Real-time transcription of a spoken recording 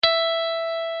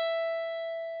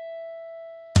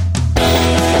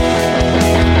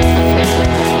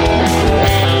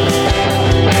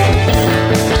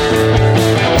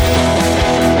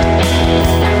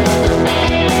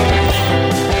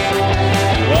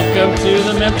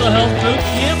Mental Health Boot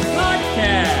Camp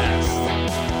Podcast.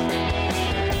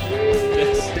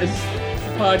 This is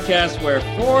a podcast where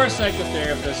 4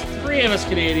 psychotherapists, 3 of us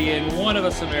Canadian, 1 of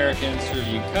us American, serve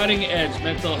you cutting-edge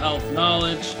mental health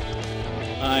knowledge.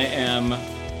 I am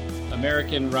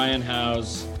American Ryan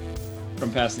Howes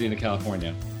from Pasadena,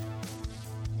 California.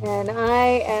 And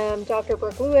I am Dr.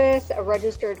 Brooke Lewis, a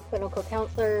registered clinical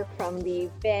counselor from the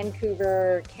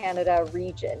Vancouver, Canada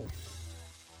region.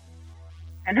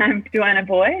 And I'm Joanna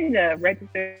Boyd, a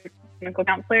registered clinical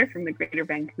counselor from the Greater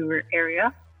Vancouver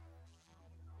area.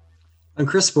 I'm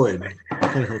Chris Boyd,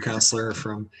 clinical counselor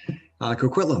from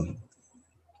Coquitlam.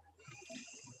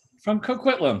 From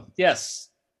Coquitlam, yes.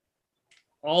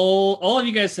 All of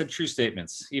you guys said true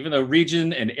statements, even though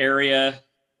region and area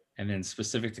and then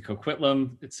specific to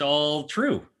Coquitlam, it's all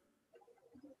true.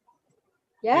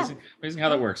 Yeah. Amazing how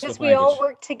that works. Because we all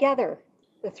work together,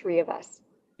 the 3 of us.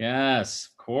 Yes,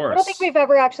 of course. I don't think we've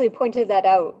ever actually pointed that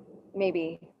out,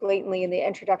 maybe blatantly in the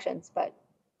introductions, but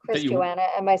Chris, Joanna,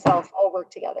 and myself all work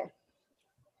together.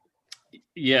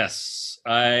 Yes,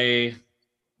 I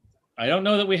don't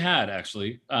know that we had,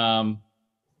 actually.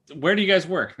 Where do you guys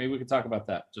work? Maybe we could talk about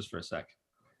that just for a sec.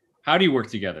 How do you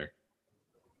work together?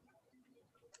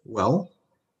 Well,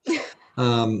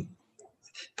 I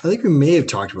think we may have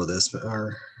talked about this, but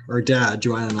our dad,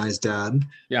 Joanna and I's dad,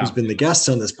 who's been the guest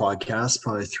on this podcast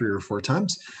probably 3 or 4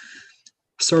 times,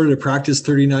 started a practice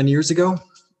 39 years ago.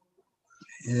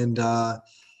 And we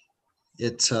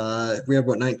have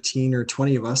about 19 or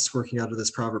 20 of us working out of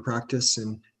this private practice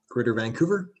in Greater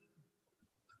Vancouver.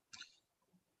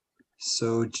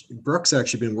 So Brooke's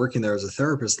actually been working there as a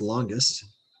therapist the longest,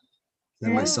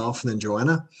 then myself, and then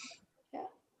Joanna.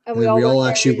 And we all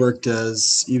actually worked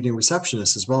as evening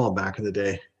receptionists as well back in the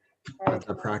day at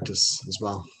the practice as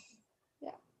well. Yeah.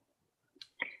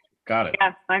 Got it.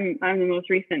 Yeah, I'm the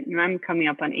most recent, and I'm coming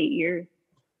up on 8 years.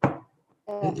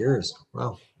 8 years.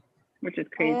 Wow. Which is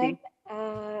crazy.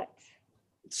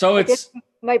 So it's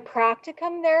my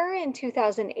practicum there in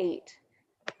 2008,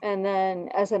 and then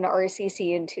as an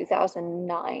RCC in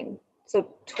 2009.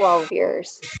 So 12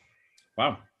 years.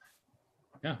 Wow.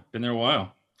 Yeah, been there a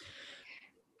while.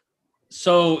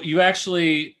 So you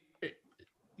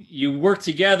work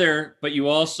together, but you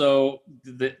also,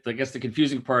 I guess the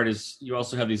confusing part is you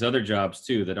also have these other jobs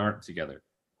too that aren't together.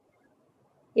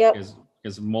 Yep.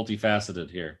 It's multifaceted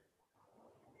here.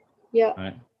 Yeah.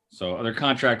 Right. So other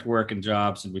contract work and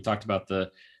jobs, and we talked about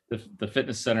the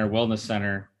fitness center,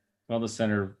 wellness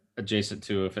center adjacent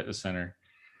to a fitness center.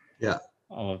 Yeah.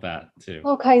 All of that too.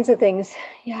 All kinds of things.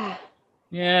 Yeah.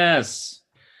 Yes.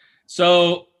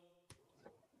 So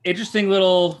interesting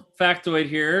little factoid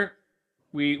here.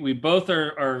 We both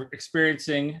are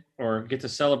experiencing or get to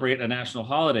celebrate a national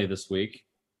holiday this week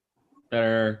that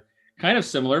are kind of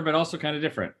similar, but also kind of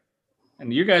different.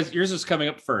 And yours is coming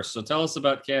up first. So tell us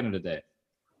about Canada Day.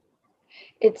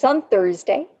 It's on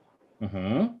Thursday.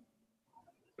 Uh-huh.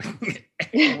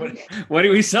 What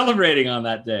are we celebrating on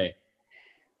that day?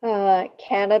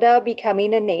 Canada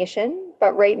becoming a nation.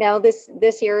 But right now, this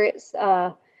year, it's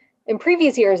in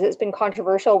previous years, it's been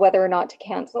controversial whether or not to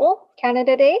cancel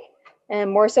Canada Day. And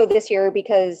more so this year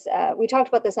because we talked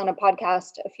about this on a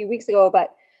podcast a few weeks ago,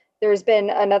 but there's been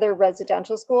another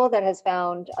residential school that has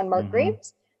found unmarked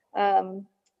graves.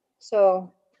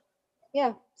 So,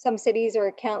 yeah, some cities are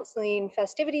canceling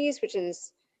festivities, which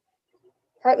is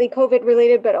partly COVID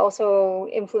related, but also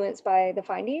influenced by the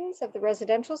findings of the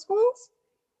residential schools.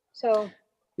 So,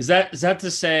 is that to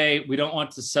say we don't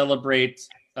want to celebrate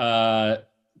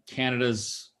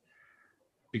Canada's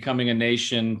becoming a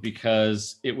nation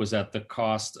because it was at the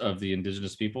cost of the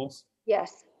Indigenous peoples?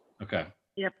 Yes. Okay.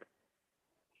 Yep.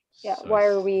 Yeah. So, why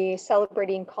are we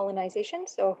celebrating colonization?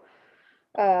 So,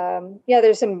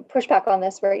 there's some pushback on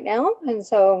this right now, and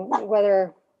so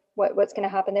what's going to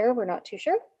happen there, we're not too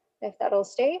sure if that'll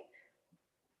stay.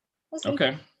 We'll see.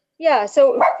 Okay. Yeah.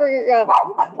 So for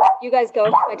you guys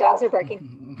go. My dogs are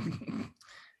barking.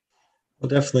 Well,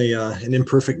 definitely an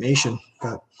imperfect nation,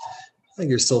 but I think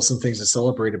there's still some things to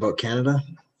celebrate about Canada.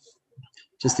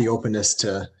 Just the openness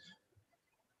to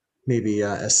maybe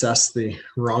assess the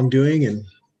wrongdoing and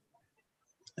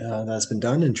that's been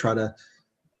done and try to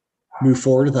move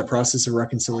forward with that process of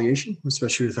reconciliation,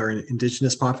 especially with our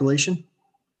Indigenous population.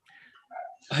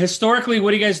 Historically,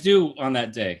 what do you guys do on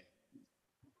that day?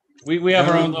 We have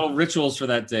our own little rituals for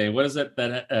that day. What is it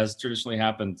that has traditionally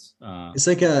happened? It's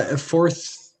like a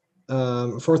 4th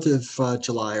of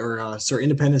July or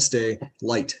Independence Day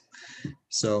light.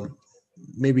 So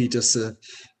maybe just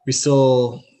we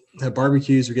still have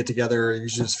barbecues. We get together.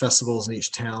 There's just festivals in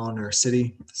each town or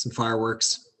city, some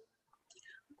fireworks,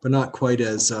 but not quite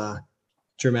as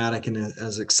dramatic and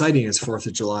as exciting as 4th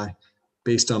of July,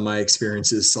 based on my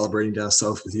experiences celebrating down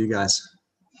south with you guys.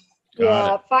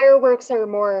 Yeah, fireworks are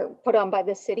more put on by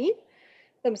the city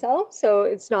themselves, so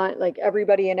it's not like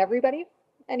everybody and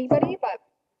anybody, but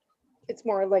it's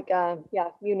more like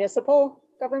municipal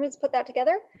governments put that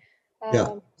together.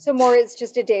 Yeah. So more it's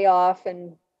just a day off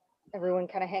and everyone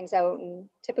kind of hangs out, and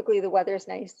typically the weather's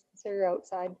nice, so you're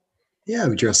outside. Yeah,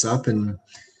 we dress up and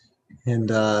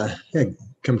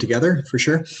come together for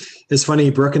sure. It's funny,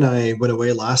 Brooke and I went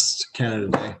away last Canada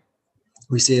Day.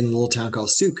 We stayed in a little town called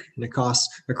Souk, and across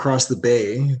the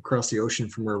bay, across the ocean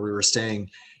from where we were staying,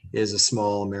 is a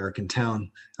small American town.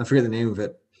 I forget the name of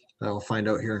it, but I'll find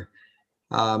out here.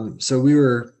 So we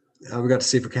got to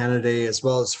stay for Canada Day as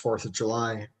well as 4th of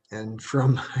July, and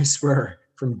I swear,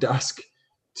 from dusk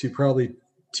to probably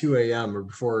 2 a.m. or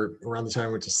before around the time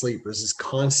I went to sleep, was this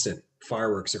constant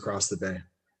fireworks across the bay.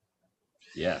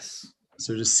 Yes.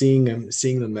 So just seeing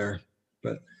them there,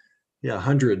 but yeah,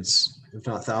 hundreds, if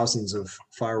not thousands, of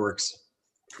fireworks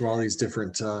from all these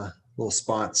different little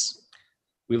spots.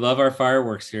 We love our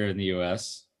fireworks here in the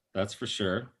U.S. That's for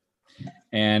sure.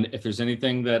 And if there's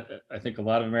anything that I think a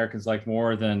lot of Americans like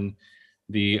more than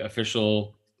the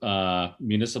official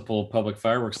municipal public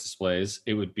fireworks displays,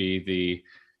 it would be the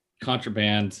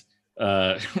contraband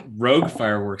rogue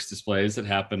fireworks displays that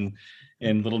happen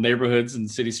in little neighborhoods and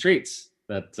city streets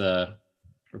that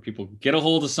where people get a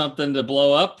hold of something to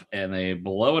blow up and they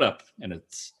blow it up. And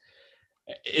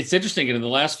it's interesting. And in the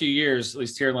last few years, at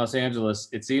least here in Los Angeles,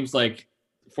 it seems like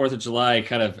 4th of July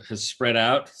kind of has spread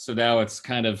out. So now it's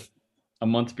kind of a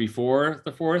month before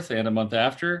the 4th and a month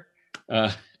after.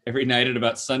 Every night at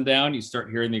about sundown, you start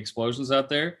hearing the explosions out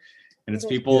there. And it's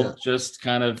people just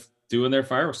kind of doing their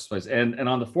fireworks displays. And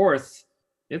on the 4th,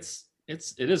 it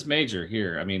is major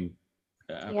here. I mean,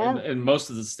 in most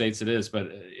of the states it is,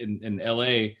 but in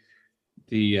LA,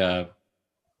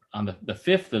 on the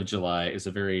 5th of July is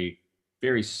a very,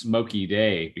 very smoky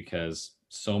day because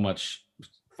so much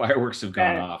fireworks have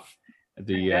gone off.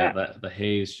 The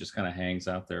haze just kind of hangs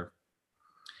out there.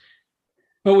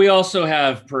 But we also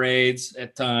have parades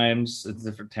at times in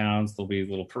different towns. There'll be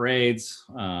little parades.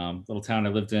 Little town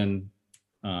I lived in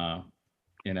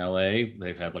LA,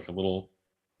 they've had like a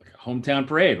hometown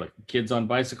parade, like kids on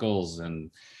bicycles and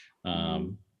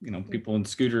people in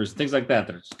scooters, things like that.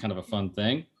 That's kind of a fun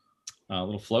thing.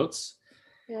 Little floats.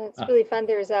 Yeah, it's really fun.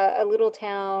 There's a little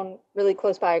town really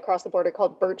close by across the border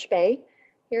called Birch Bay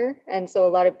here, and so a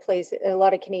lot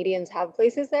of Canadians have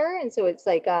places there, and so it's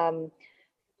like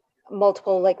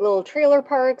multiple like little trailer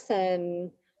parks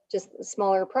and just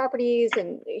smaller properties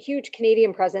and huge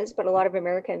Canadian presence, but a lot of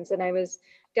Americans. And I was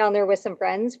down there with some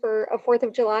friends for a 4th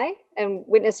of July and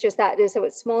witnessed just that. So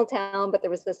it's small town, but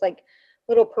there was this like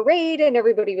little parade and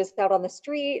everybody was out on the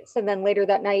streets. And then later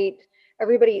that night,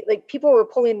 people were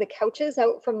pulling the couches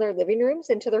out from their living rooms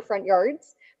into their front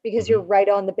yards because you're right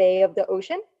on the bay of the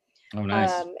ocean. Oh,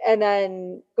 nice. And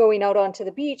then going out onto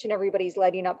the beach and everybody's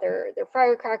lighting up their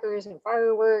firecrackers and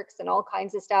fireworks and all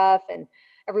kinds of stuff. And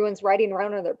everyone's riding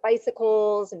around on their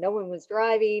bicycles and no one was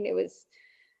driving. It was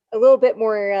a little bit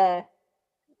more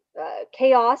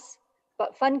chaos,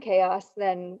 but fun chaos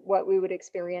than what we would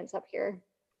experience up here.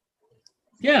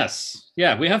 Yes.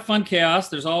 Yeah, we have fun chaos.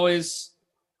 There's always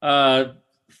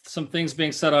some things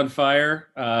being set on fire.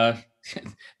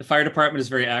 The fire department is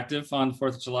very active on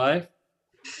 4th of July.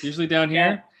 Usually down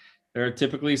here, there are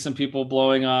typically some people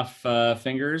blowing off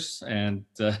fingers and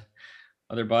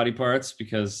other body parts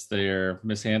because they're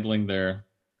mishandling their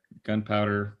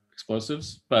gunpowder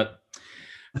explosives. But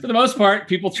for the most part,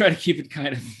 people try to keep it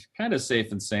kind of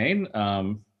safe and sane.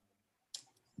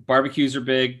 Barbecues are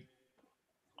big.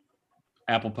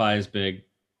 Apple pie is big.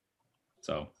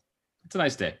 So it's a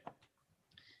nice day.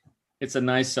 It's a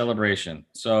nice celebration.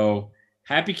 So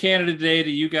happy Canada Day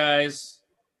to you guys.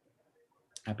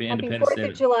 Happy Independence Day. 4th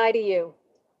of July to you.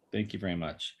 Thank you very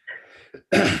much.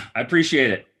 I appreciate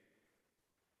it.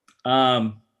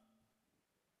 I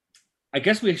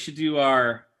guess we should do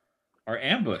our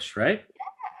ambush, right? Yeah.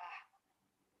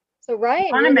 So Ryan,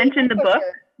 want to mention the book?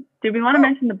 Do we want to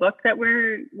mention the book that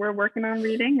we're working on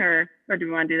reading, or do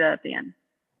we want to do that at the end?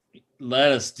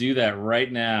 Let us do that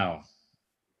right now.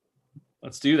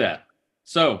 Let's do that.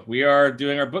 So we are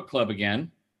doing our book club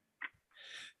again.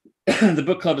 The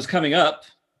book club is coming up.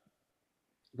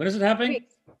 When is it happening?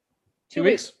 2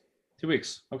 weeks. 2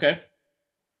 weeks. Okay.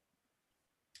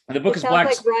 And the book is sounds Black.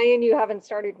 Like Ryan, you haven't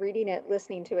started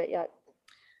listening to it yet.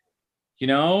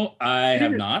 I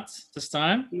have not this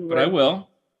time, but I will.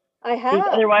 I have.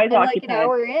 Otherwise, I'm like an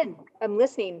hour in. I'm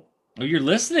listening. Oh, you're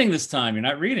listening this time. You're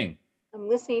not reading. I'm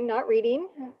listening, not reading,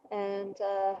 and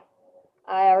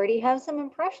I already have some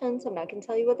impressions. I'm not going to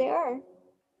tell you what they are.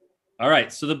 All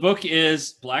right. So the book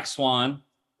is Black Swan,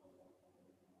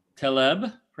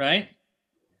 Taleb, right?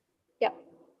 Yep.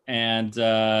 And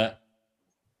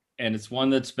it's one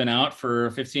that's been out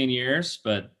for 15 years,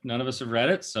 but none of us have read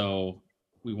it, so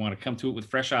we want to come to it with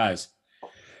fresh eyes.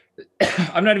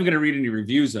 I'm not even going to read any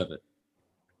reviews of it.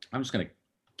 I'm just going to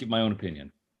give my own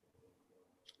opinion.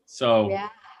 So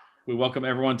we welcome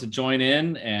everyone to join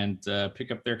in and pick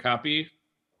up their copy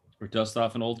or dust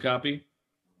off an old copy.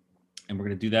 And we're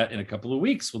going to do that in a couple of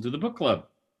weeks. We'll do the book club,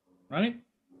 right?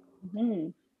 Mm-hmm.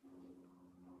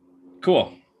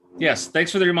 Cool. Yes.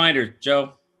 Thanks for the reminder,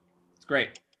 Joe. It's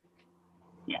great.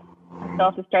 Yeah. I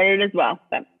also started as well.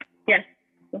 But yes.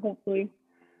 So hopefully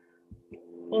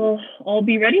we'll all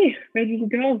be ready to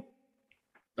go.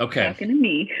 Okay. Talking to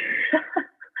me.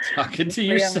 Talking to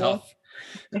yourself.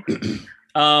 If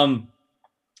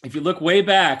you look way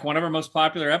back, one of our most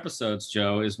popular episodes,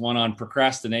 Joe, is one on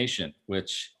procrastination,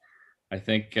 which I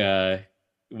think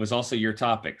was also your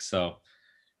topic. So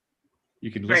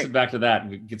you can listen back to that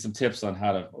and get some tips on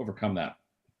how to overcome that.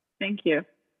 Thank you.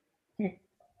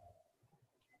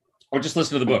 Or just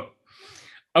listen to the book.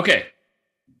 Okay.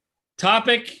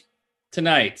 Topic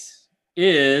tonight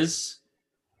is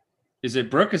it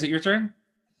Brooke? Is it your turn?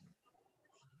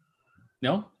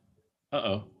 No?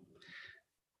 Uh-oh.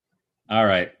 All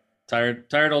right.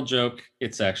 Tired old joke.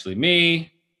 It's actually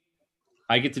me.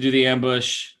 I get to do the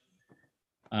ambush.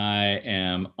 I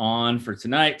am on for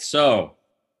tonight. So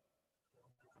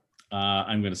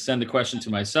I'm going to send the question to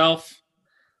myself.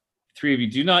 3 of you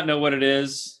do not know what it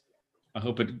is. I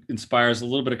hope it inspires a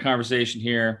little bit of conversation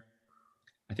here.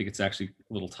 I think it's actually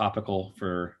a little topical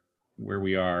for where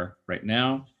we are right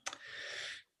now.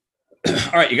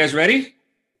 All right, you guys ready?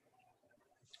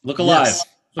 Look alive. Yes.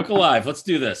 Look alive. Let's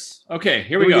do this. Okay,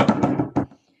 here we go.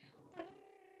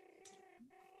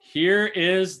 Here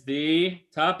is the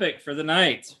topic for the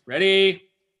night. Ready?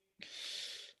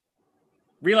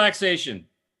 Relaxation.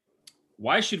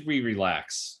 Why should we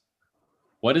relax?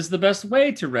 What is the best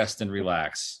way to rest and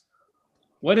relax?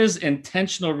 What is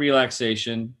intentional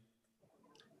relaxation?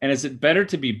 And is it better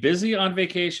to be busy on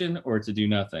vacation or to do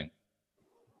nothing?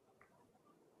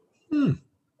 All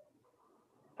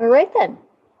right then.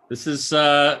 This is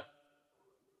a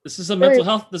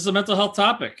mental health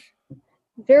topic.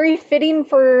 Very fitting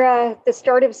for the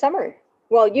start of summer.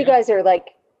 Well, you guys are like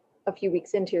a few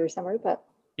weeks into your summer, but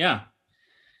yeah.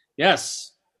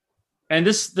 Yes. And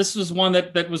this was one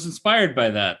that was inspired by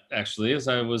that, actually, as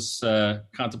I was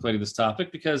contemplating this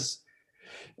topic, because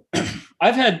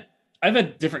I've had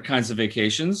different kinds of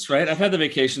vacations, right? I've had the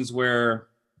vacations where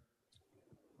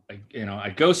I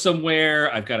go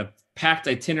somewhere, I've got a packed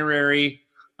itinerary,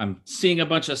 I'm seeing a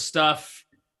bunch of stuff,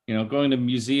 going to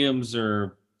museums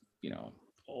or,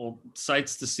 old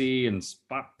sites to see and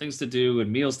spot things to do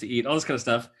and meals to eat, all this kind of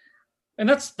stuff. And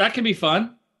that can be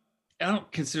fun. I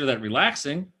don't consider that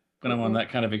relaxing when I'm on that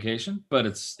kind of vacation, but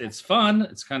it's fun.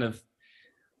 It's kind of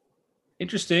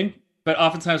interesting. But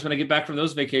oftentimes when I get back from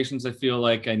those vacations, I feel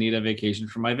like I need a vacation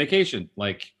from my vacation.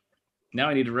 Like now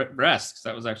I need to rest because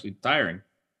that was actually tiring.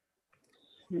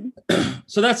 Mm-hmm.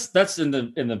 So that's in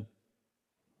the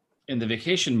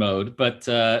vacation mode. But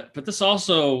this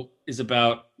also is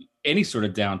about any sort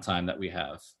of downtime that we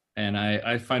have. And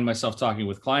I find myself talking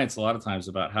with clients a lot of times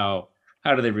about how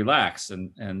do they relax?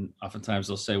 And oftentimes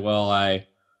they'll say, well, I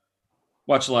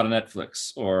watch a lot of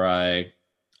Netflix, or I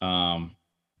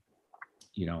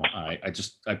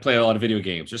play a lot of video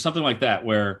games or something like that,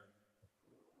 where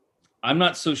I'm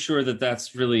not so sure that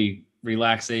that's really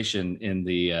relaxation in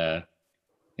the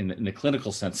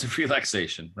clinical sense of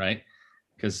relaxation, right?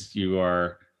 Because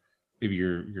you're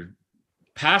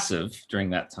passive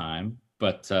during that time,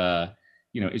 but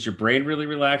is your brain really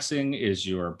relaxing? Is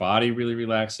your body really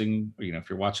relaxing? If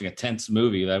you're watching a tense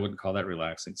movie, I wouldn't call that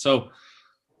relaxing. So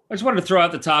I just wanted to throw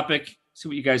out the topic, see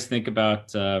what you guys think about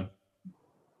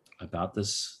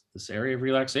this area of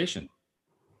relaxation.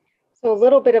 So a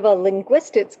little bit of a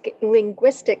linguistics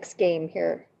game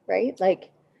here, right?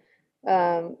 Like,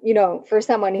 for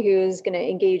someone who's going to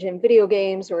engage in video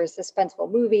games or a suspenseful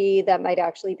movie, that might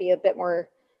actually be a bit more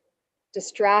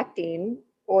distracting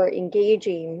or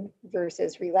engaging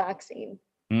versus relaxing.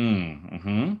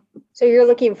 Mm-hmm. So you're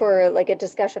looking for like a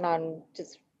discussion on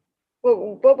just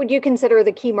what would you consider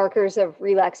the key markers of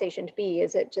relaxation to be?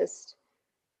 Is it just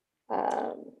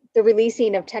the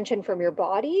releasing of tension from your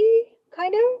body,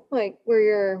 kind of like where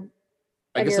your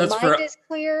mind is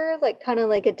clear, like kind of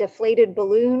like a deflated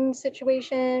balloon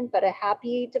situation, but a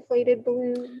happy deflated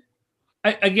balloon?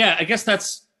 I guess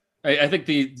that's I think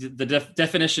the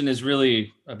definition is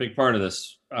really a big part of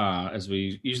this, as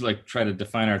we usually like try to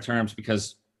define our terms,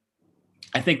 because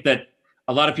I think that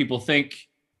a lot of people think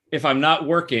if I'm not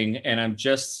working and I'm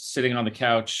just sitting on the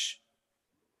couch,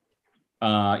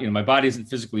 my body isn't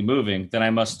physically moving,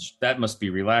 then that must be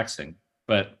relaxing.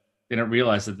 But they don't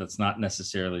realize that that's not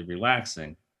necessarily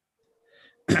relaxing.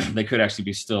 They could actually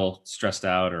be still stressed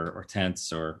out or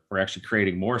tense or actually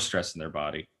creating more stress in their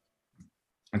body.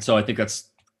 And so I think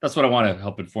that's what I want to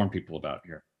help inform people about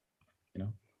here.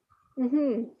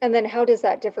 And then how does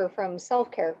that differ from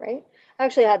self-care, right? I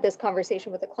actually had this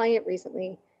conversation with a client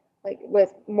recently, like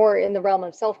with more in the realm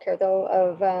of self-care though,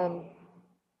 of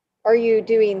are you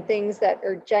doing things that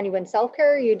are genuine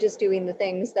self-care, or are you just doing the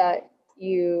things that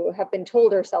you have been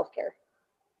told are self-care?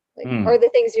 Like, are the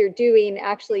things you're doing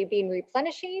actually being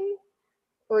replenishing,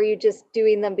 or are you just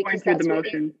doing them because that's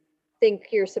what you think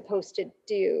you're supposed to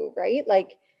do, right?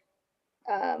 Like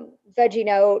vegging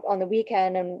out on the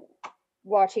weekend and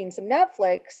watching some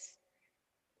Netflix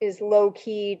is low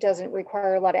key, doesn't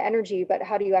require a lot of energy, but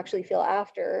how do you actually feel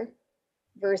after?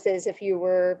 Versus if you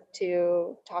were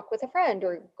to talk with a friend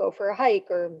or go for a hike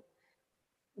or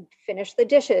finish the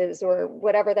dishes or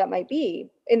whatever that might be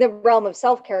in the realm of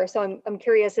self-care. So I'm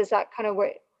curious, is that kind of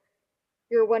what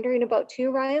you're wondering about too,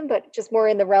 Ryan, but just more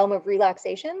in the realm of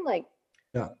relaxation? Like,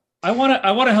 yeah, I want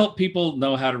to help people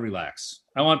know how to relax.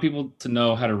 I want people to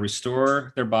know how to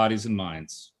restore their bodies and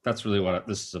minds. That's really what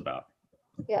this is about.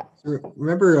 Yeah.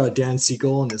 Remember Dan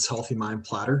Siegel and his Healthy Mind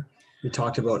Platter? He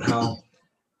talked about how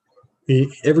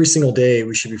every single day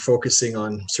we should be focusing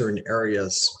on certain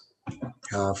areas.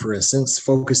 For instance,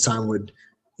 focus time would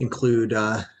include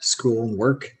school and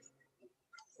work.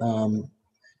 What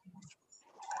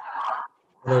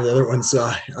are the other ones?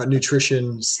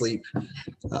 Nutrition, sleep,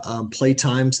 play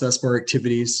times. That's more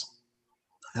activities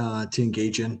to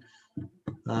engage in.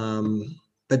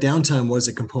 But downtime was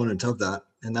a component of that.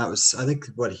 And that was, I think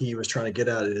what he was trying to get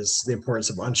at is the importance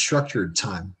of unstructured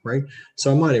time, right?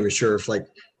 So I'm not even sure if like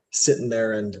sitting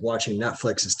there and watching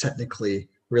Netflix is technically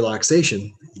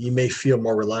relaxation. You may feel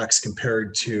more relaxed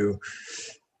compared to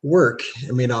work.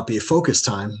 It may not be a focus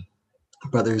time,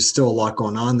 but there's still a lot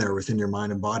going on there within your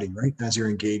mind and body, right? As you're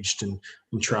engaged in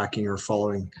tracking or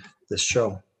following this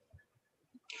show.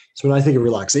 So when I think of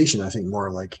relaxation, I think more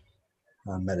like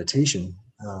meditation,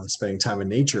 spending time in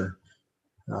nature,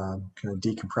 kind of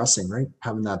decompressing, right?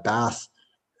 Having that bath,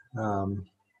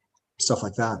 stuff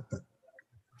like that.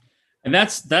 And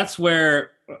that's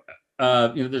where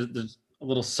there's a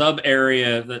little sub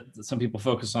area that some people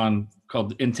focus on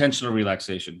called intentional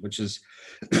relaxation, which is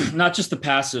not just the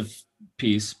passive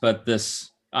piece, but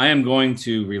this I am going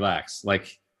to relax,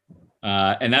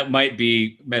 and that might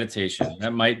be meditation.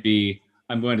 That might be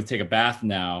I'm going to take a bath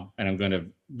now, and I'm going to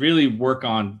really work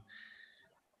on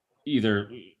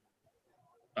either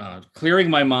clearing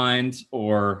my mind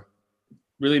or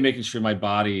really making sure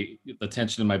the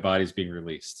tension in my body is being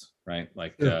released, right?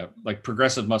 Like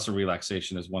progressive muscle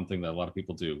relaxation is one thing that a lot of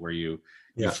people do, where you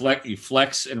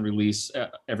flex and release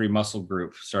every muscle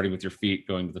group, starting with your feet,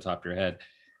 going to the top of your head.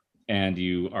 And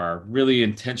you are really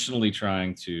intentionally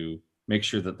trying to make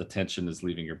sure that the tension is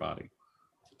leaving your body.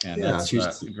 And that's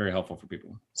very helpful for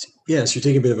people. Yeah, so you're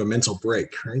taking a bit of a mental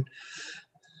break, right?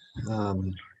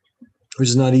 Which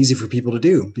is not easy for people to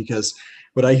do, because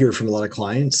what I hear from a lot of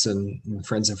clients and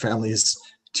friends and families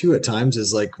too at times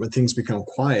is like when things become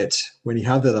quiet, when you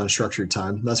have that unstructured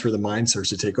time, that's where the mind starts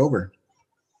to take over.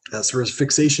 That's where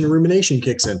fixation and rumination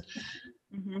kicks in.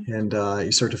 Mm-hmm. And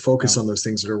you start to focus on those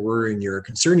things that are worrying you or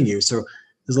concerning you. So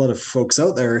there's a lot of folks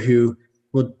out there who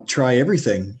will try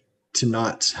everything to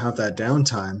not have that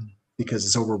downtime because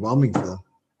it's overwhelming for them.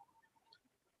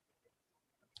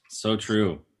 So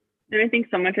true. And I think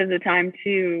so much of the time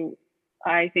too,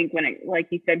 I think when it, like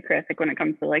you said, Chris, like when it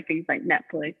comes to like things like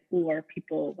Netflix or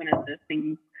people, one of the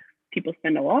things people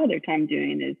spend a lot of their time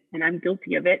doing is, and I'm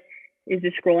guilty of it, is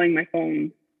just scrolling my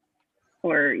phone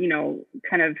or,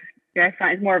 kind of, I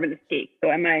find it's more of an escape.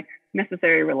 So am I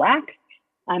necessarily relaxed?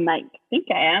 I might think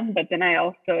I am, but then I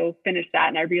also finish that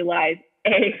and I realize,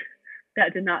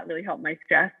 that did not really help my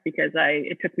stress because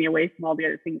it took me away from all the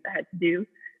other things I had to do.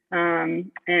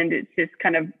 And it's just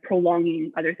kind of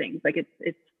prolonging other things. Like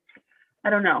it's, I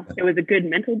don't know. It was a good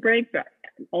mental break, but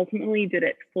ultimately did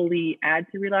it fully add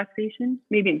to relaxation?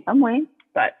 Maybe in some ways,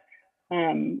 but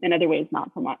in other ways,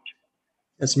 not so much.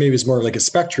 Yes, maybe it's more like a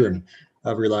spectrum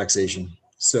of relaxation.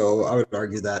 So I would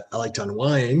argue that I like to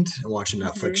unwind and watch a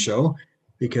Netflix show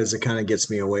because it kind of gets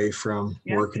me away from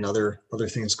work and other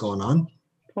things going on.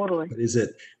 Totally. But is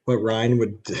it what Ryan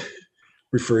would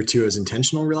refer to as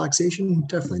intentional relaxation?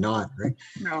 Definitely not, right?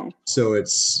 No. So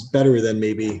it's better than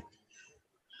maybe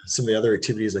some of the other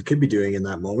activities I could be doing in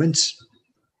that moment,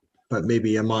 but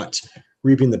maybe I'm not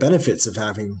reaping the benefits of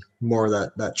having more of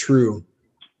that true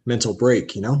mental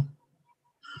break,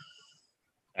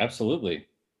 Absolutely.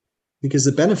 because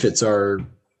the benefits are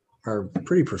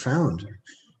pretty profound.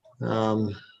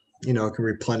 It can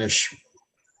replenish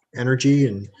energy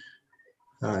and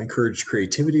encourage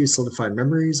creativity, solidify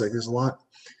memories. Like there's a lot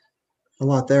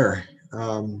there.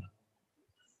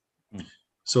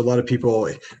 So a lot of people,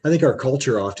 I think our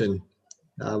culture often,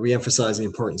 we emphasize the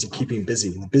importance of keeping busy,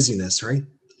 the busyness, right?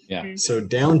 Yeah. So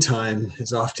downtime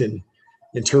is often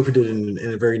interpreted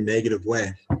in a very negative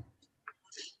way.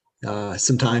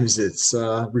 Sometimes it's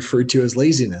referred to as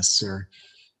laziness, or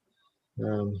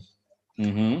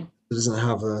it doesn't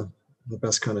have the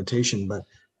best connotation. But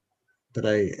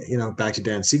I, back to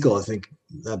Dan Siegel, I think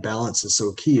that balance is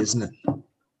so key, isn't it?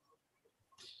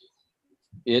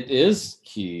 It is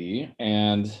key,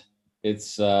 and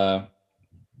it's and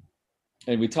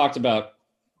we talked about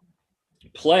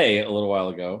play a little while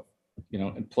ago,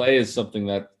 and play is something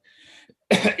that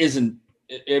isn't,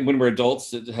 when we're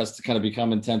adults, it has to kind of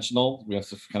become intentional. We have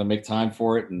to kind of make time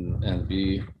for it and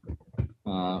be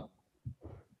carve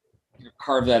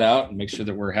that out and make sure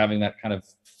that we're having that kind of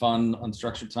fun,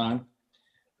 unstructured time.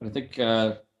 But I think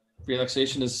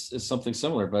relaxation is something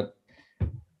similar, but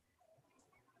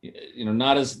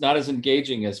not as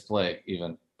engaging as play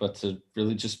even, but to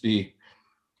really just be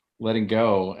letting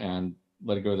go and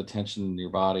letting go of the tension in your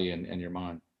body and your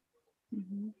mind.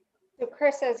 So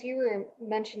Chris, as you were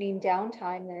mentioning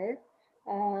downtime there,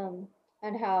 and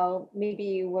how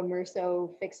maybe when we're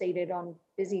so fixated on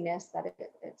busyness that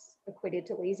it's equated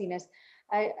to laziness,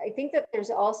 I think that there's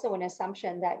also an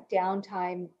assumption that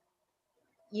downtime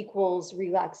equals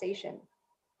relaxation.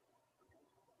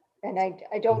 And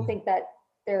I don't think that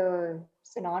they're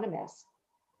synonymous,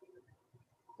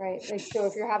 right? Like, so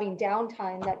if you're having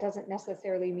downtime, that doesn't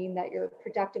necessarily mean that you're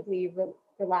productively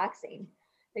relaxing.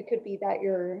 It could be that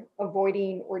you're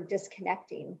avoiding or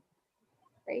disconnecting,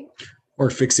 right? Or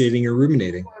fixating or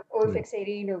ruminating. Or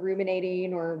fixating or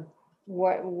ruminating or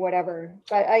whatever.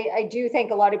 But I do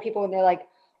think a lot of people, when they're like,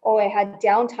 oh, I had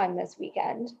downtime this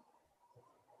weekend,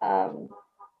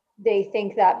 they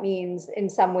think that means in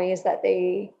some ways that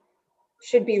they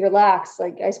should be relaxed.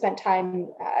 Like I spent time,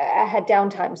 I had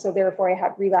downtime, so therefore I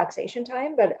had relaxation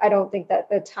time. But I don't think that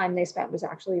the time they spent was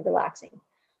actually relaxing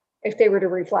if they were to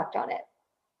reflect on it.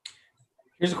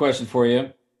 Here's a question for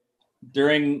you.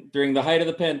 During the height of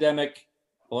the pandemic,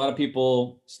 a lot of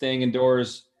people staying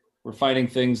indoors were finding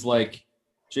things like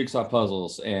jigsaw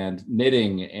puzzles and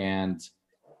knitting and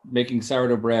making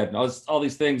sourdough bread and all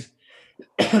these things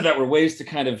that were ways to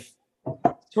kind of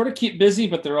sort of keep busy,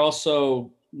 but they're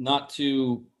also not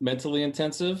too mentally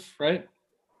intensive, right?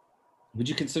 Would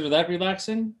you consider that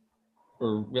relaxing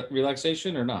or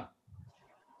relaxation or not?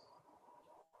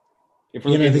 If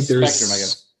we're looking at the spectrum, I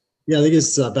guess. Yeah, I think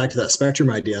it's back to that spectrum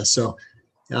idea. So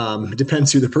it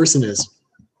depends who the person is.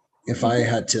 If I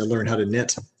had to learn how to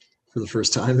knit for the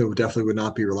first time, it definitely would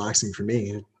not be relaxing for me.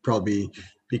 It'd probably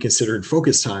be considered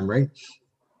focus time, right?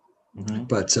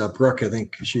 But Brooke, I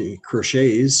think she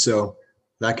crochets, so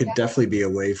that could definitely be a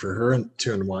way for her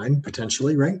to unwind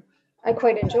potentially, right? I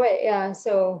quite enjoy it. Yeah.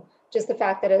 So just the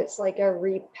fact that it's like a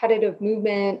repetitive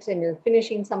movement and you're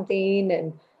finishing something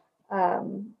and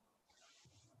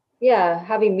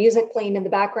having music playing in the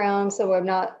background. So I'm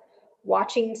not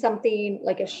watching something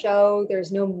like a show.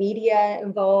 There's no media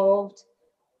involved.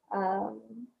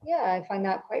 I find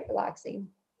that quite relaxing.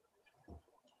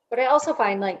 But I also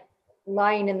find like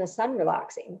lying in the sun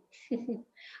relaxing.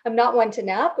 I'm not one to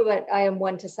nap, but I am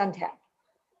one to suntan.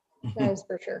 That is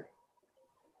for sure.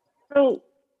 So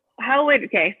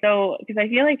because I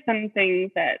feel like some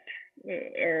things that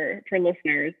are for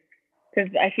listeners,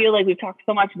 because I feel like we've talked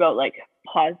so much about like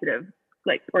positive,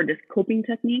 like, or just coping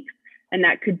techniques, and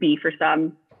that could be for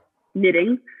some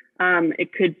knitting.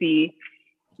 It could be,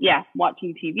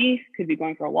 watching TV, could be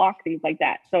going for a walk, things like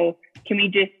that. So can we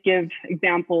just give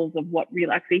examples of what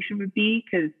relaxation would be?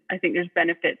 Because I think there's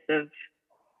benefits of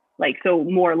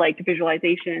more like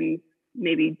visualization,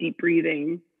 maybe deep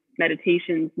breathing,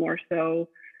 meditations more so.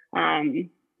 Is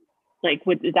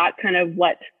that kind of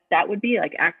what that would be,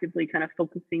 like actively kind of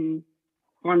focusing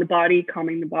on the body,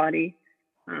 calming the body?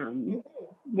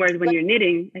 Whereas when you're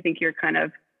knitting, I think you're kind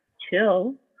of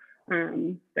chill.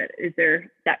 But is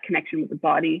there that connection with the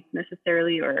body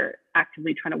necessarily, or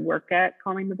actively trying to work at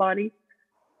calming the body?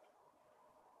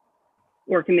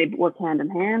 Or can they work hand in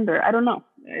hand? Or I don't know.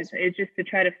 It's just to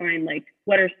try to find like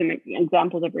what are some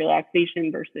examples of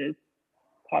relaxation versus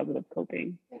positive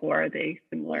coping, or are they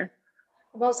similar?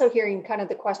 I'm also hearing kind of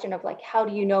the question of like, how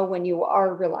do you know when you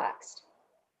are relaxed?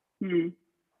 Hmm.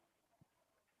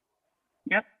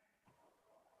 Yep.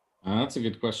 That's a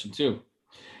good question too.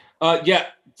 Yeah,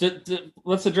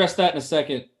 let's address that in a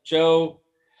second. Joe,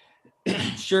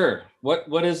 sure.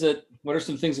 What is it? What are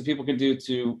some things that people can do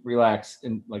to relax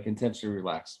and like intentionally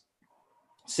relax?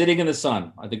 Sitting in the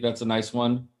sun. I think that's a nice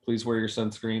one. Please wear your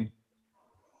sunscreen.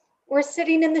 Or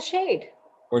sitting in the shade.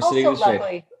 Or Also sitting in the shade.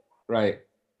 lovely. Right,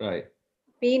 right.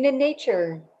 Being in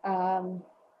nature.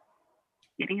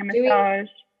 Getting a massage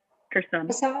for some.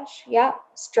 Massage, yeah.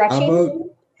 Stretching.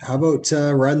 How about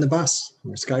riding the bus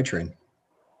or SkyTrain?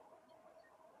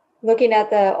 Looking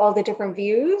at all the different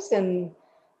views, and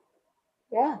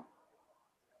yeah.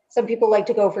 Some people like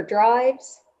to go for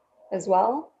drives as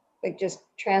well, like just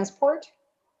transport.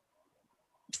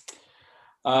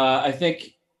 I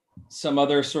think some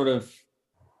other sort of,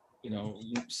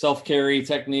 self-carry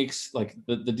techniques like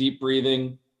the deep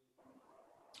breathing.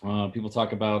 People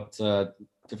talk about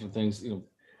different things,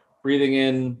 breathing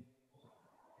in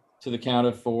to the count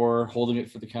of 4, holding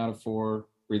it for the count of 4,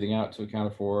 breathing out to a count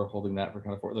of 4, holding that for a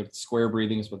count of 4. Like square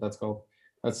breathing is what that's called.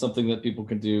 That's something that people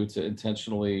can do to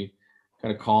intentionally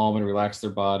kind of calm and relax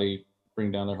their body,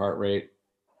 bring down their heart rate,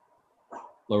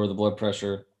 lower the blood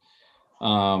pressure.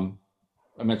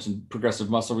 I mentioned progressive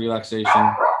muscle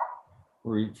relaxation,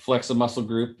 where you flex a muscle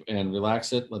group and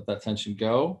relax it, let that tension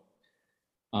go.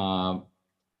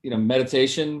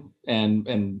 Meditation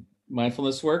and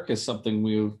mindfulness work is something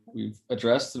we've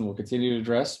addressed and will continue to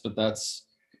address, but that's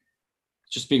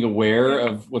just being aware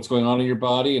of what's going on in your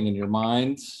body and in your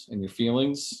mind and your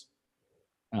feelings,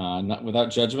 not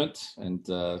without judgment, and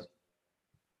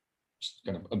just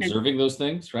kind of observing those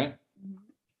things, right?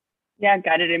 Yeah,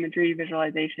 guided imagery,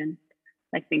 visualization,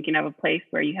 like thinking of a place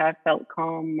where you have felt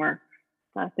calm, or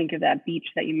think of that beach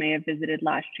that you may have visited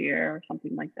last year or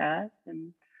something like that,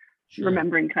 and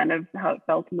remembering kind of how it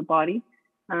felt in the body.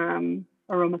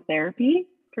 Aromatherapy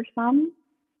for some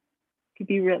could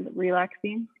be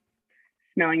relaxing,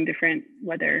 smelling different,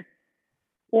 whether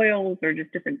oils or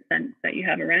just different scents that you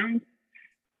have around.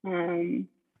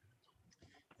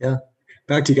 Yeah,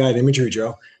 back to guided imagery,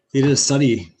 Joe. They did a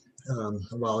study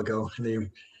a while ago, and they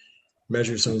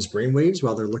measured someone's brain waves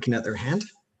while they're looking at their hand.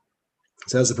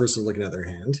 So as the person looking at their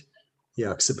hand, the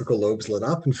occipital lobes lit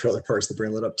up and other parts of the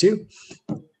brain lit up too.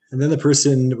 And then the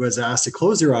person was asked to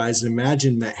close their eyes and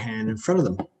imagine that hand in front of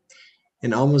them.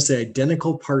 And almost the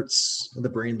identical parts of the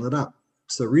brain lit up.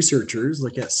 So researchers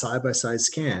looking at side-by-side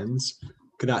scans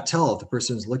could not tell if the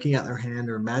person was looking at their hand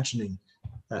or imagining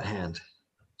that hand.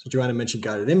 So Joanna mentioned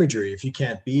guided imagery. If you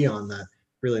can't be on that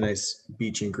really nice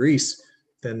beach in Greece,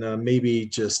 then maybe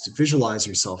just visualize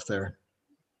yourself there.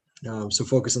 So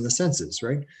focus on the senses,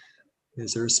 right?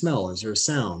 Is there a smell? Is there a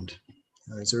sound?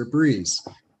 Is there a breeze?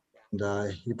 And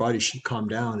your body should calm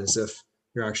down as if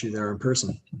you're actually there in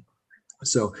person.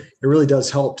 So it really does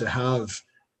help to have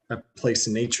a place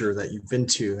in nature that you've been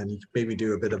to, and maybe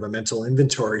do a bit of a mental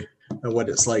inventory of what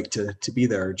it's like to be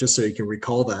there, just so you can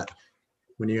recall that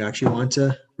when you actually want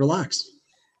to relax.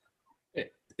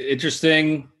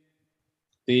 Interesting.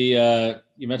 You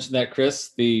mentioned that,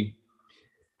 Chris, the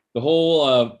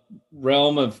whole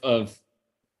realm of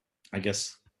I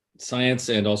guess science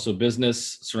and also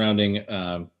business surrounding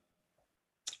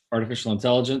artificial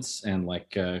intelligence and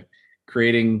like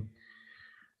creating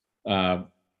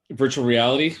virtual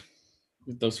reality,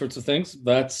 those sorts of things.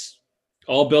 That's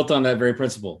all built on that very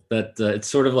principle, that it's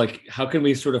sort of like, how can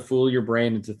we sort of fool your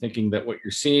brain into thinking that what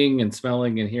you're seeing and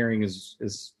smelling and hearing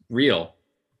is real,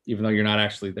 even though you're not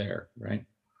actually there, right?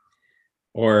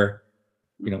 Or,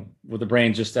 will the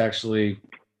brain just actually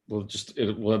will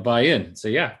buy in and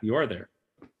say, yeah, you are there.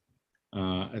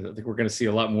 I think we're going to see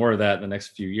a lot more of that in the next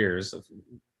few years.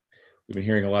 We've been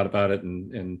hearing a lot about it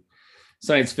in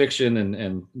science fiction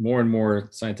and more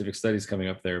scientific studies coming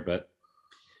up there. But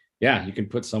yeah, you can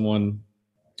put someone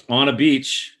on a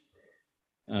beach.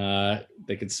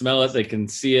 They can smell it, they can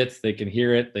see it, they can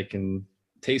hear it, they can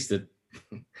taste it.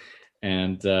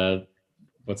 And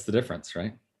what's the difference,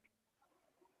 right?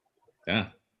 Yeah.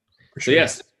 Sure. So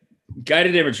yes,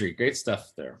 guided imagery, great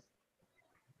stuff there.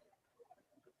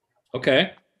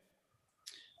 Okay.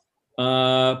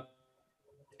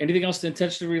 Anything else to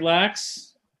intentionally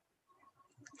relax?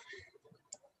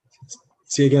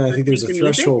 See, again, I think there's a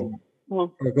threshold.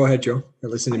 Well, go ahead, Joe.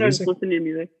 Listen to music. Listen to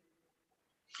music.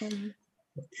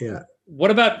 Yeah. What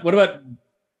about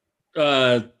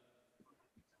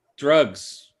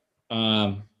drugs?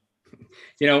 People,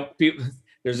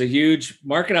 there's a huge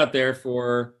market out there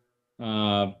for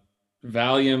Valium,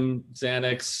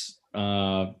 Xanax,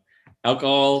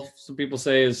 alcohol. Some people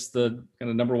say is the kind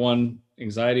of number one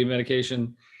anxiety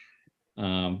medication.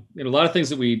 A lot of things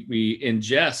that we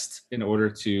ingest in order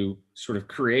to sort of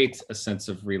create a sense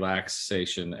of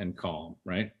relaxation and calm,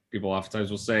 right? People oftentimes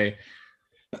will say,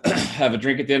 have a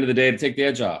drink at the end of the day to take the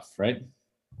edge off, right?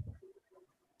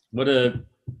 What do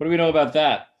we know about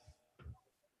that?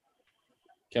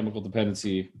 Chemical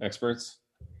dependency experts?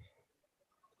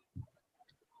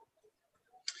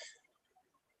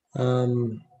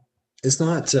 It's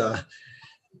not,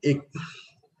 it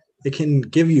can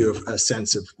give you a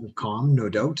sense of calm, no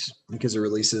doubt, because it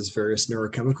releases various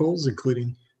neurochemicals,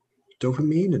 including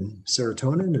dopamine and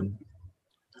serotonin.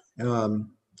 And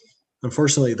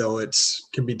unfortunately, though, it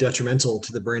can be detrimental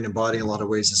to the brain and body in a lot of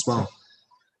ways as well.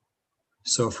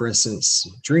 So, for instance,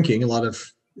 drinking, a lot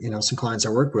of, some clients I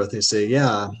work with, they say,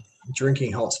 yeah,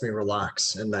 drinking helps me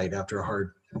relax at night after a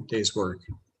hard day's work.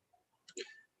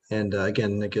 And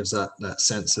again, it gives that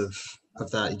sense of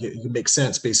that. You make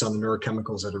sense based on the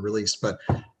neurochemicals that are released, but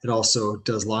it also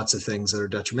does lots of things that are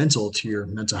detrimental to your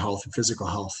mental health and physical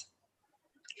health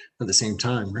at the same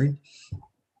time, right?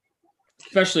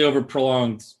 Especially over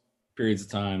prolonged periods of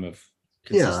time of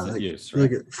consistent use,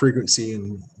 right? Look at frequency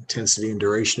and intensity and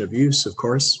duration of use, of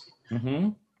course.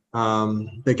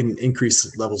 They can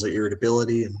increase levels of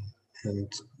irritability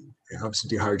and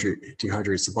obviously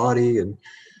dehydrates the body and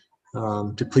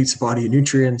depletes the body of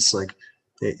nutrients. Like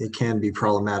it can be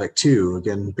problematic too,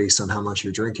 again, based on how much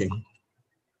you're drinking.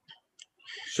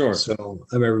 Sure. So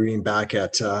I remember being back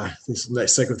at this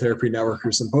Psychotherapy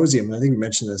Networker Symposium, and I think we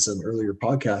mentioned this in an earlier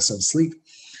podcast on sleep,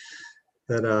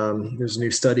 that there's a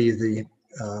new study. The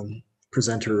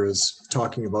presenter is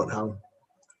talking about how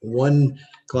one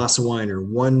glass of wine or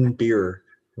one beer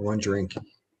or one drink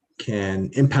can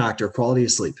impact our quality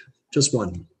of sleep, just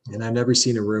one. And I've never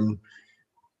seen a room,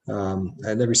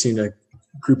 I've never seen a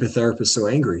group of therapists so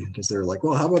angry, because they're like,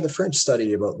 well, how about the French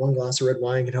study about one glass of red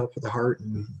wine can help with the heart?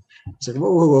 And it's like,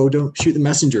 whoa, don't shoot the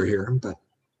messenger here. But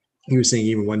he was saying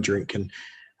even one drink can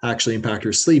actually impact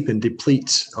our sleep and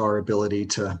deplete our ability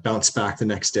to bounce back the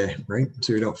next day, right?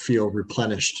 So we don't feel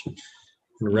replenished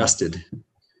and rested.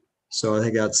 So I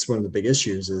think that's one of the big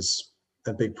issues, is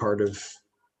a big part of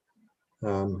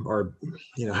our,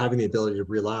 having the ability to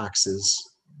relax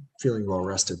is feeling well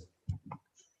rested.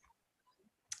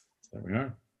 There we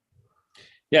are.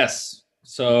 Yes.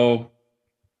 So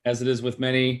as it is with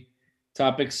many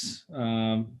topics,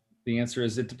 the answer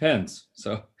is it depends.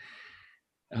 So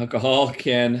alcohol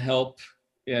can help,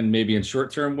 and maybe in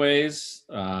short-term ways,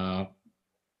 to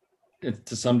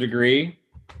some degree,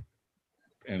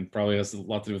 and probably has a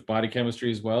lot to do with body chemistry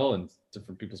as well and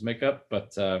different people's makeup.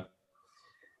 But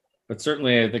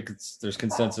certainly I think there's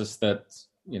consensus that,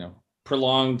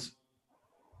 prolonged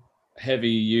heavy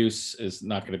use is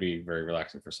not going to be very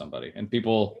relaxing for somebody. And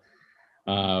people,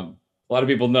 a lot of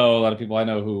people I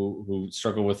know who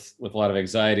struggle with a lot of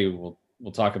anxiety will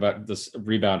talk about this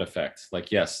rebound effect.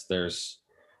 Like, yes, there's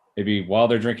maybe while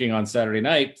they're drinking on Saturday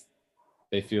night,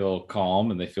 they feel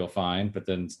calm and they feel fine, but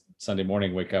then Sunday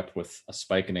morning wake up with a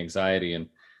spike in anxiety, and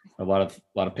a lot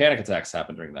of panic attacks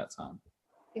happen during that time.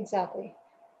 Exactly.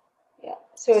 Yeah.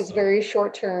 So it's very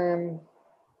short term.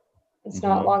 It's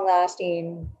not long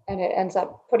lasting, and it ends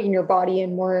up putting your body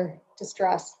in more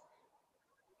distress.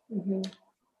 Can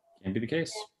be the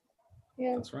case.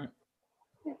 Yeah. That's right.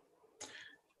 Yeah.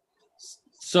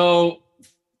 So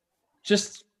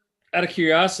just out of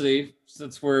curiosity,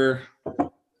 since we're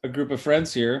a group of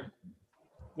friends here,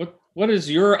 what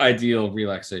is your ideal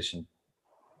relaxation?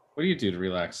 What do you do to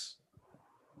relax?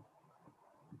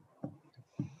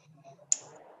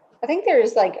 I think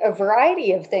there's like a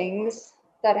variety of things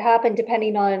that happen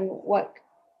depending on what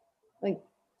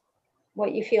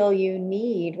you feel you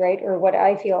need, right? Or what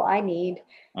I feel I need.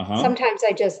 Sometimes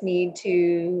I just need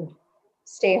to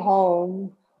stay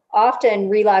home. Often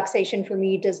relaxation for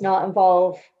me does not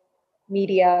involve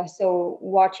media. So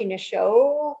watching a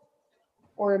show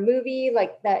or a movie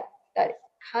like that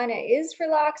kind of is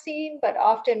relaxing, but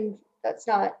often that's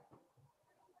not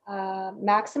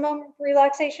maximum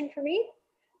relaxation for me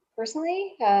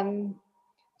personally.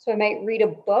 So I might read a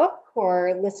book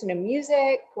or listen to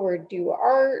music or do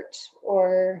art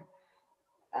or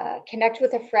connect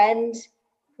with a friend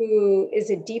who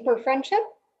is a deeper friendship.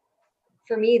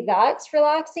 For me, that's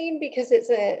relaxing, because it's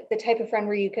the type of friend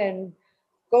where you can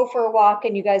go for a walk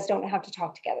and you guys don't have to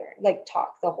talk together, like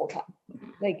talk the whole time.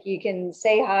 Like you can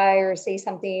say hi or say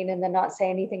something and then not say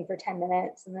anything for 10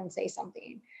 minutes and then say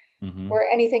something, or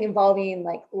anything involving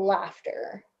like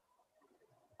laughter.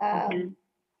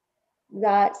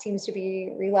 That seems to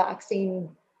be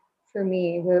relaxing for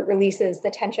me, where it releases the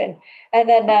tension. And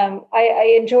then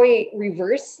I enjoy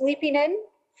reverse sleeping in.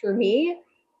 For me,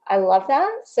 I love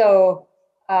that. So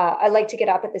I like to get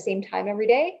up at the same time every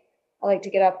day. I like to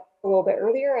get up a little bit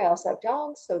earlier. I also have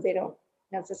dogs, so they don't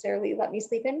necessarily let me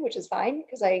sleep in, which is fine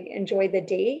because I enjoy the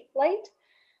daylight.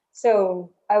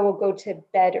 So I will go to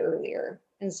bed earlier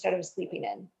instead of sleeping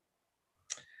in.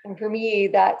 And for me,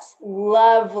 that's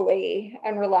lovely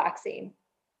and relaxing.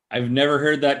 I've never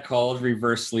heard that called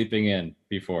reverse sleeping in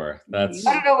before. That's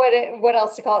I don't know what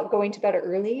else to call it. Going to bed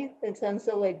early. That sounds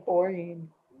so like boring.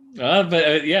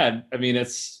 but yeah, I mean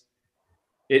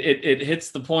it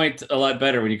hits the point a lot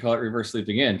better when you call it reverse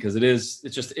sleeping in, because it's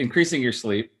just increasing your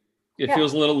sleep. It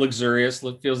feels a little luxurious,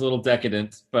 it feels a little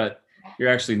decadent, but you're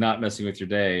actually not messing with your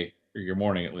day or your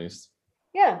morning at least.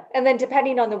 Yeah. And then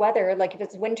depending on the weather, like if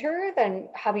it's winter, then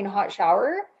having a hot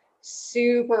shower,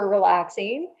 super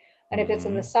relaxing. And if it's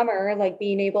in the summer, like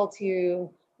being able to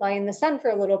lie in the sun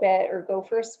for a little bit or go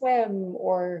for a swim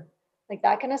or like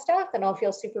that kind of stuff, then I'll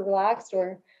feel super relaxed.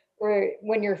 Or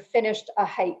when you're finished a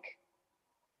hike,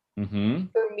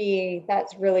 for me,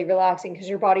 that's really relaxing because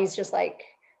your body's just like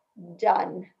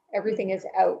done. Everything is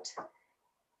out.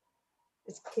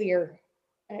 It's clear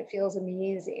and it feels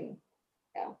amazing.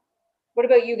 Yeah. What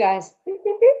about you guys?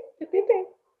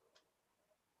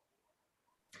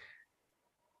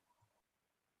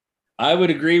 I would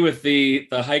agree with the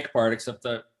hike part, except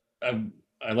that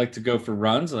I like to go for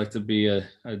runs. I like to be a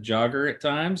jogger at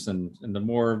times, and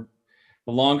the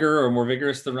longer or more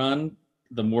vigorous the run,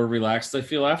 the more relaxed I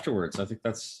feel afterwards. I think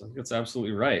that's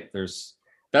absolutely right.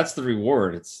 That's the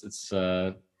reward.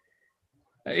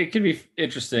 It can be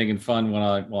interesting and fun while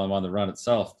I'm on the run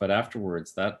itself, but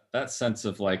afterwards, that sense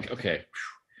of like, okay,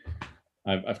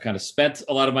 I've kind of spent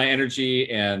a lot of my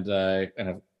energy, and I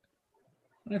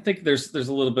think there's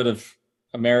a little bit of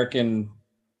American,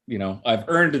 I've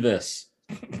earned this.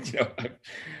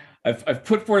 I've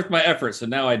put forth my effort, so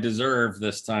now I deserve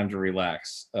this time to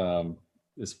relax.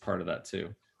 Is part of that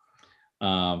too.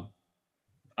 I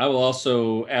will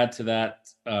also add to that,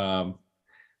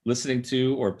 listening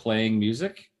to or playing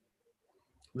music.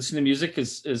 Listening to music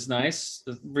is nice.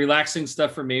 The relaxing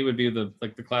stuff for me would be the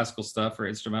classical stuff or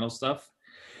instrumental stuff.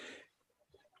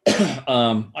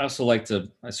 I also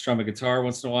I strum a guitar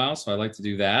once in a while, so I like to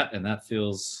do that, and that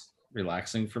feels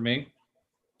relaxing for me.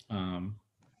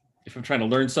 If I'm trying to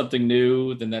learn something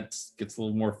new, then that gets a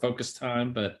little more focused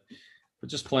time, but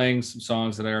just playing some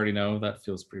songs that I already know, that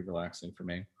feels pretty relaxing for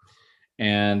me.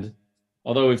 And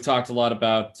although we've talked a lot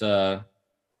about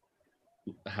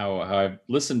how I've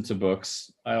listened to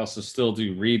books, I also still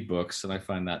do read books, and I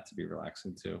find that to be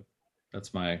relaxing too.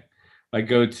 That's my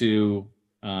go-to,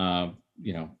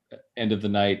 end of the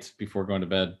night before going to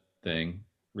bed thing,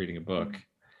 reading a book,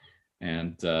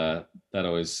 and that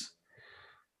always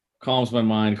calms my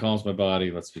mind, calms my body,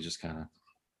 lets me just kind of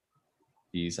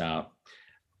ease out.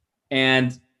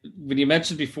 And when you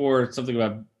mentioned before something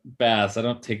about baths, I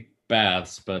don't take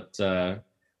baths, but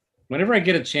whenever I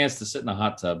get a chance to sit in a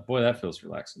hot tub, boy, that feels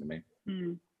relaxing to me.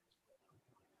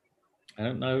 I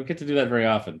don't get to do that very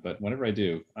often, but whenever I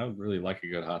do, I would really like a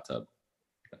good hot tub.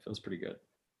 That feels pretty good.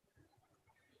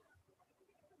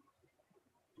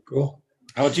 Cool.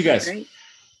 How about you guys? Great.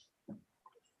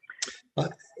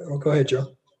 Go ahead,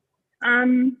 Joe.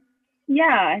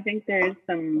 Yeah, I think there's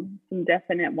some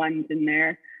definite ones in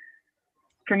there.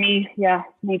 For me, yeah,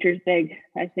 nature's big.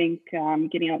 I think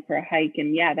getting out for a hike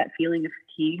and that feeling of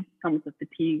fatigue comes with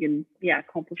fatigue and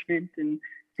accomplishment and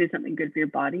do something good for your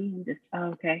body and just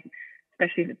okay.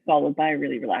 Especially if it's followed by a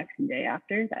really relaxing day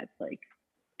after. That's like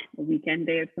a weekend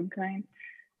day of some kind.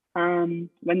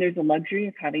 When there's a luxury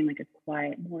of having like a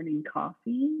quiet morning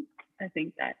coffee, I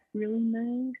think that's really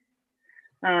nice.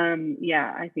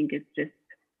 I think it's just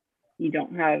you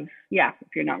don't have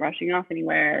if you're not rushing off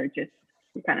anywhere or just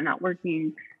you're kind of not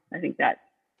working, I think that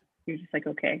you're just like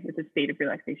okay, it's a state of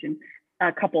relaxation.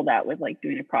 Couple that with like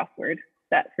doing a crossword.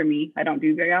 That for me, I don't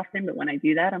do very often, but when I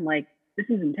do that, I'm like, this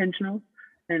is intentional,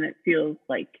 and it feels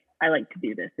like I like to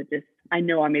do this. I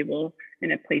know I'm able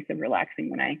in a place of relaxing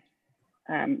when I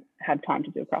have time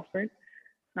to do a crossword.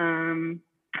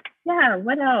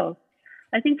 What else?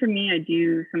 I think for me, I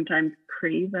do sometimes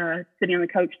crave sitting on the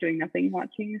couch doing nothing,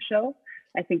 watching a show.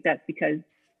 I think that's because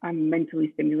I'm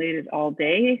mentally stimulated all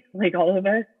day, like all of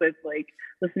us, with like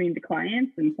listening to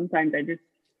clients. And sometimes I just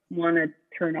want to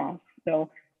turn off. So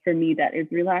for me, that is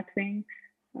relaxing.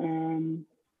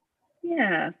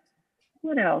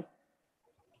 What else?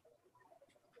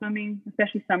 Swimming,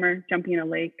 especially summer, jumping in a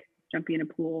lake, jumping in a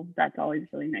pool. That's always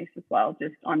really nice as well,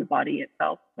 just on the body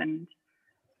itself. And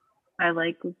I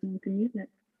like listening to music.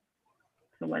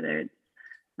 So whether it's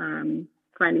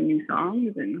finding new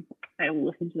songs, and I will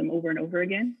listen to them over and over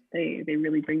again, they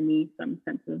really bring me some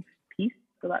sense of peace.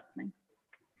 So that's nice.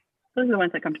 Those are the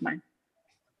ones that come to mind.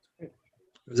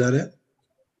 Was that it?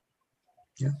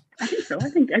 I think so. I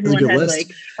think That's a everyone good had list.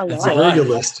 like a That's lot. a Very lot. good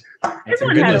list.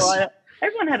 Everyone had a lot.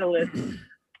 Everyone had a list.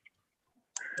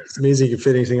 It's amazing you can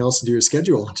fit anything else into your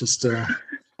schedule. Just a lot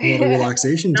of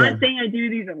relaxation Not time. saying I do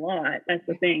these a lot. That's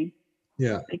the thing.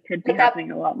 Yeah. It could be happening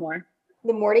a lot more.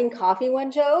 The morning coffee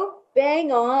one, Joe,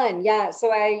 bang on. Yeah.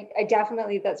 So I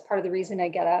definitely, that's part of the reason I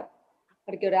get up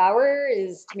at a good hour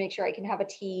is to make sure I can have a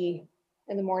tea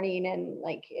in the morning. And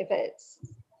like, if it's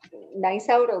nice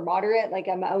out or moderate, like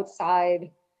I'm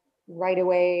outside right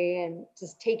away and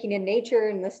just taking in nature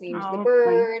and listening to the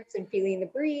birds and feeling the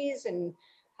breeze and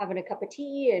having a cup of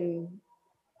tea and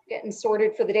getting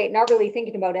sorted for the day. Not really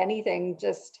thinking about anything,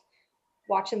 just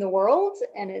watching the world.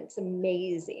 And it's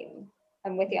amazing.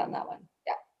 I'm with you on that one.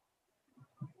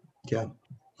 Yeah.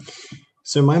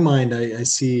 So in my mind, I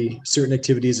see certain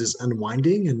activities as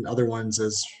unwinding and other ones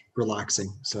as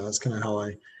relaxing. So that's kind of how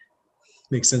I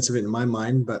make sense of it in my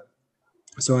mind. But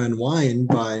so I unwind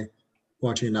by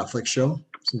watching a Netflix show.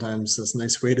 Sometimes that's a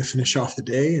nice way to finish off the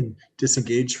day and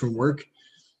disengage from work.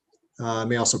 I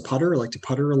may also putter. I like to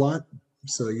putter a lot.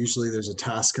 So usually there's a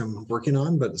task I'm working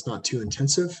on, but it's not too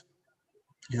intensive.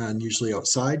 And usually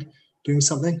outside doing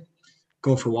something.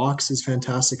 Going for walks is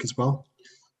fantastic as well.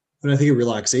 When I think of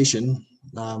relaxation,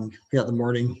 the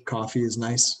morning coffee is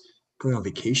nice. Going on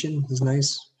vacation is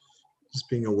nice. Just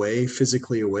being away,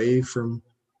 physically away from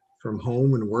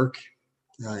home and work,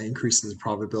 increases the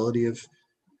probability of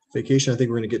vacation. I think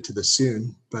we're going to get to this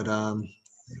soon, but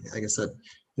I guess that,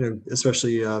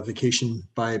 especially vacation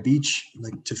by a beach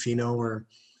like Tofino, or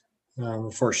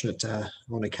we're fortunate to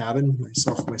own a cabin,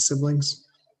 myself and my siblings.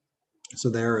 So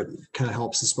there, it kind of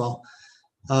helps as well.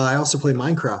 I also play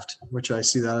Minecraft, which I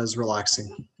see that as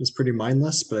relaxing. It's pretty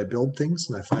mindless, but I build things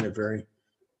and I find it very,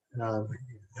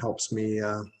 helps me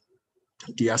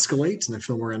de-escalate and I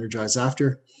feel more energized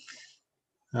after.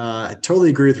 I totally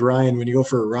agree with Ryan. When you go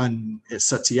for a run, it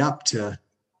sets you up to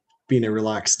be in a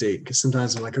relaxed state. Because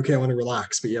sometimes I'm like, okay, I want to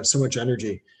relax, but you have so much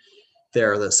energy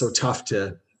there that's so tough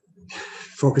to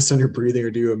focus on your breathing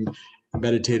or do a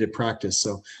meditative practice.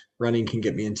 So running can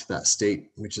get me into that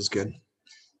state, which is good.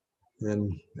 And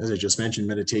then, as I just mentioned,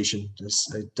 meditation.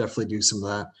 I definitely do some of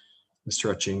that, the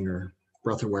stretching or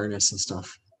breath awareness and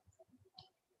stuff.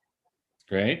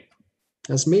 Great.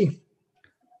 That's me.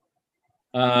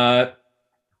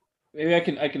 Maybe I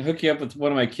can hook you up with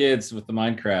one of my kids with the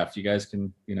Minecraft. You guys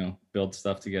can, build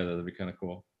stuff together. That'd be kind of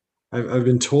cool. I've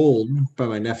been told by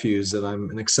my nephews that I'm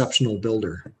an exceptional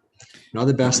builder. Not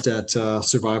the best at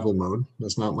survival mode.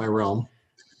 That's not my realm.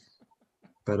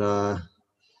 But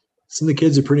some of the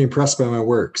kids are pretty impressed by my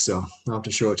work, so I'll have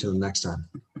to show it to them next time.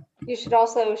 You should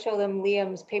also show them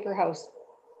Liam's paper house.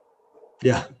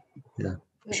 Yeah.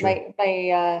 Sure.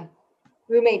 My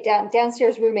roommate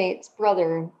downstairs roommate's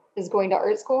brother is going to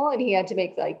art school, and he had to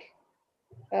make like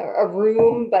a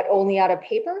room, but only out of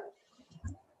paper,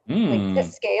 like to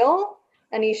scale.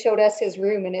 And he showed us his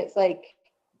room, and it's like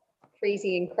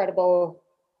crazy, incredible.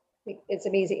 It's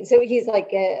amazing. So he's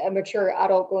like a mature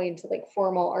adult going to like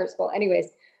formal art school.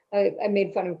 Anyways, I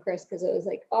made fun of Chris because it was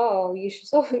like, oh, you should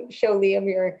show Liam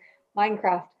your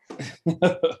Minecraft.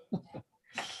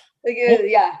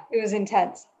 It was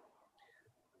intense.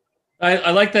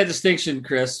 I like that distinction,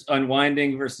 Chris.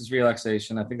 Unwinding versus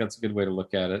relaxation. I think that's a good way to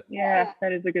look at it. Yeah,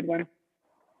 that is a good one.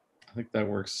 I think that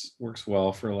works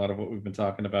well for a lot of what we've been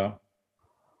talking about.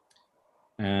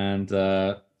 And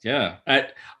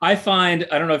I find,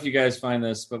 I don't know if you guys find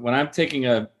this, but when I'm taking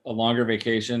a longer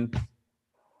vacation,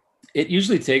 it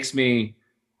usually takes me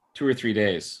 2 or 3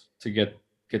 days to get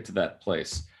to that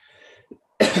place.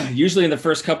 Usually in the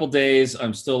first couple days,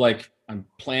 I'm still like, I'm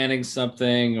planning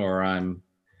something, or I'm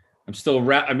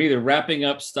I'm either wrapping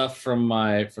up stuff from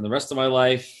the rest of my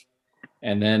life,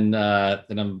 and then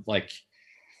I'm like,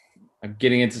 I'm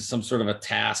getting into some sort of a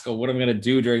task. Oh, what am I going to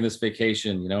do during this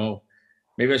vacation?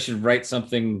 Maybe I should write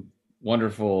something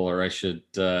wonderful, or I should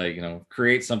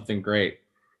create something great.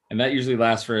 And that usually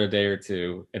lasts for a day or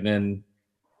two, and then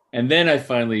I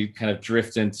finally kind of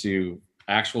drift into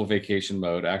actual vacation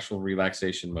mode, actual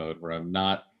relaxation mode, where I'm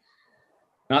not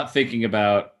thinking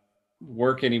about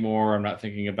work anymore. I'm not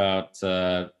thinking about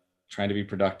trying to be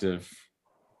productive.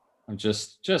 I'm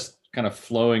just kind of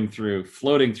floating through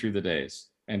the days,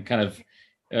 and kind of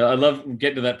I love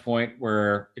getting to that point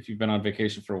where, if you've been on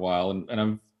vacation for a while, and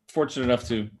I'm fortunate enough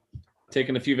to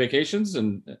taken a few vacations,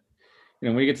 and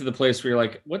when you get to the place where you're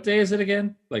like, what day is it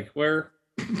again? Like, where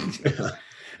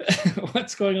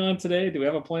what's going on today? Do we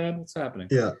have a plan? What's happening?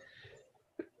 Yeah.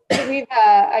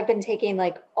 I've been taking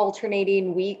like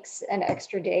alternating weeks and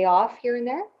extra day off here and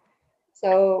there.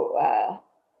 So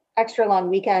extra long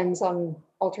weekends on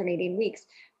alternating weeks.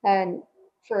 And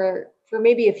for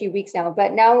maybe a few weeks now,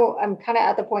 but now I'm kind of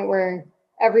at the point where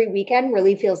every weekend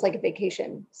really feels like a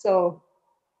vacation. So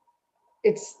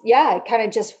it's, yeah, kind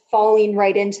of just falling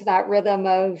right into that rhythm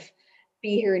of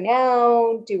be here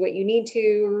now, do what you need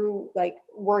to, like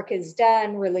work is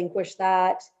done, relinquish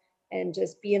that, and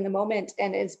just be in the moment.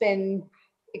 And it's been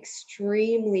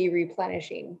extremely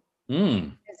replenishing.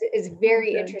 Mm. It's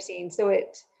very interesting. So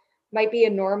it might be a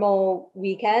normal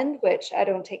weekend, which I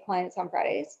don't take clients on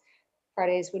Fridays.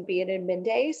 Fridays would be an admin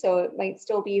day. So it might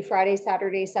still be Friday,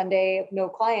 Saturday, Sunday of no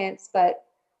clients, but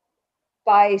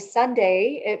by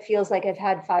Sunday, it feels like I've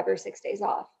had 5 or 6 days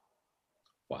off.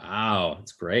 Wow,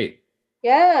 that's great.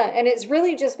 Yeah, and it's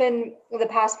really just been the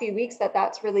past few weeks that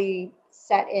that's really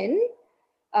set in.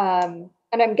 And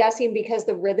I'm guessing because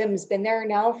the rhythm's been there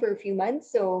now for a few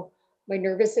months, so my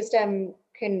nervous system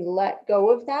can let go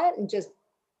of that and just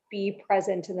be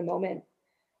present in the moment.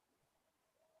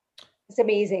 It's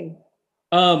amazing.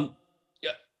 Um,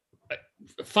 yeah,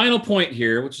 final point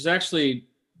here, which is actually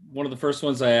one of the first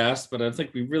ones I asked, but I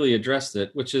think we really addressed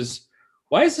it, which is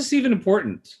why is this even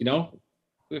important? You know,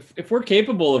 if we're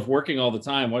capable of working all the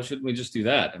time, why shouldn't we just do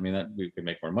that? I mean, that we could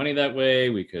make more money that way.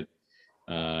 We could,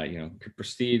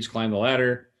 prestige, climb the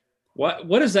ladder.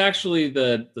 What is actually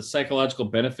the psychological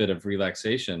benefit of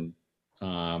relaxation,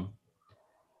 and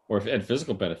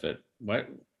physical benefit?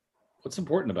 What's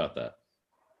important about that?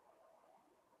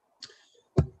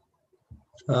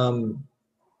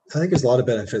 I think there's a lot of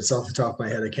benefits. Off the top of my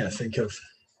head, I can't think of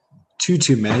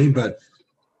too many, but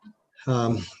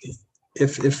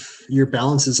if your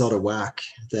balance is out of whack,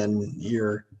 then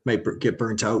you might get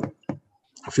burnt out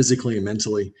physically and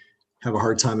mentally, have a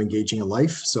hard time engaging in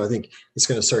life. So I think it's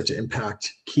going to start to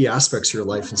impact key aspects of your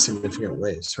life in significant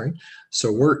ways, right?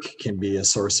 So work can be a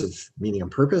source of meaning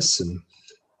and purpose, and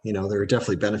there are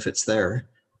definitely benefits there.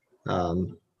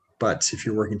 But if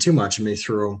you're working too much,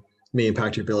 it may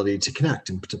impact your ability to connect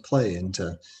and to play and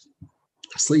to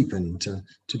sleep and to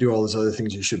do all those other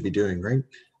things you should be doing, right?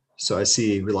 So I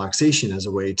see relaxation as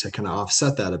a way to kind of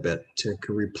offset that a bit, to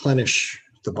replenish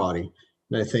the body.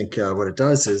 And I think what it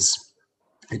does is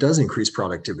it does increase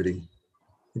productivity.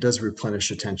 It does replenish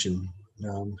attention,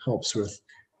 helps with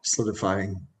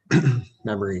solidifying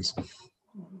memories.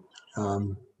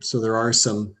 So there are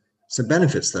some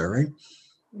benefits there, right?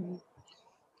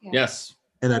 Yeah. Yes.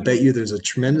 And I bet you there's a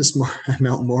tremendous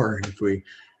amount more if we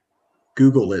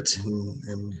Google it.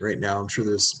 And right now, I'm sure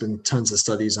there's been tons of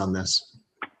studies on this.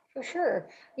 For sure.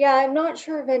 Yeah, I'm not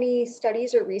sure of any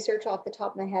studies or research off the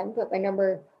top of my head, but my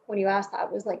number when you asked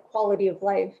that was like quality of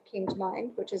life came to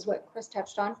mind, which is what Chris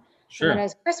touched on. Sure. And then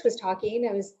as Chris was talking,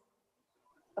 it was,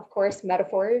 of course,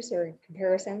 metaphors or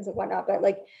comparisons and whatnot. But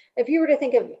like, if you were to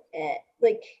think of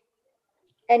like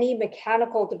any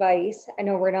mechanical device, I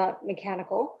know we're not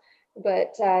mechanical,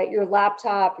 but your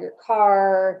laptop, your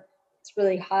car, it's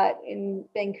really hot in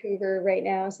Vancouver right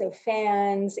now. So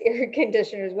fans, air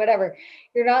conditioners, whatever.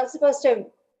 You're not supposed to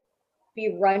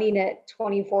be running it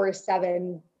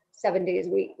 24/7, 7 days a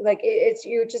week. Like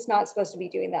you're just not supposed to be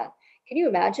doing that. Can you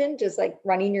imagine just like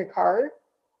running your car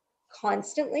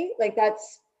constantly? Like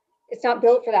it's not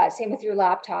built for that. Same with your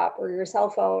laptop or your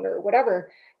cell phone or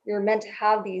whatever. You're meant to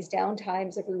have these down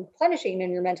times of replenishing,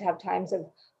 and you're meant to have times of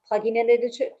plugging it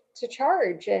into to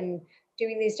charge and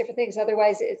doing these different things.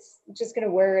 Otherwise, it's just going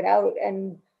to wear it out.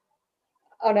 And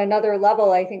on another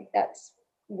level, I think that's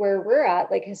where we're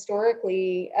at, like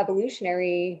historically,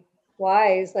 evolutionary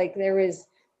wise, like we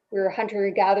were hunter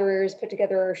gatherers, put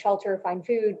together our shelter, find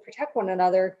food, protect one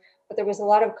another. But there was a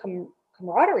lot of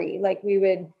camaraderie. Like we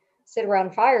would sit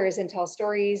around fires and tell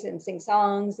stories and sing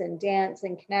songs and dance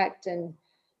and connect and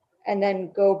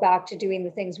then go back to doing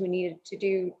the things we needed to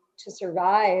do to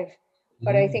survive.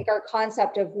 But I think our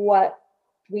concept of what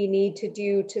we need to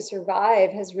do to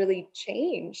survive has really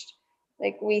changed.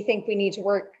 Like we think we need to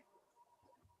work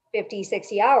 50,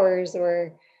 60 hours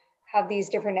or have these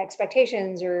different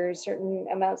expectations or certain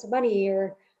amounts of money,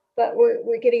 but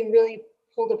we're getting really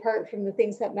pulled apart from the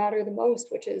things that matter the most,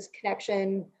 which is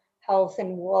connection, health,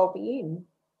 and well-being.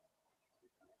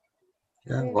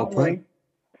 Yeah, well played.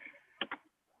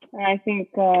 I think,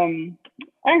 I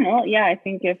don't know. Yeah, I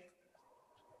think if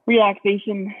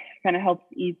relaxation kind of helps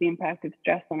ease the impact of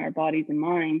stress on our bodies and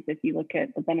minds, if you look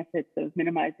at the benefits of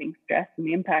minimizing stress and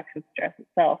the impacts of stress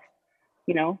itself,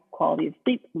 quality of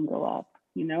sleep can go up,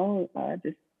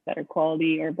 just better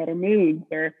quality or better moods,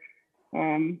 or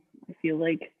I feel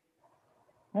like,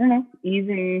 I don't know,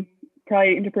 easing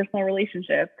probably interpersonal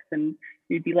relationships, and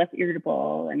you'd be less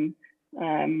irritable,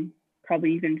 and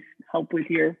probably even help with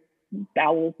your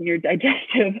bowels and your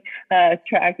digestive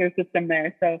tract or system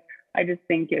there. So I just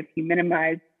think if you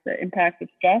minimize the impact of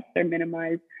stress or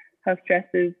minimize how stress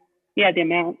is, the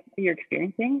amount you're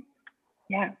experiencing.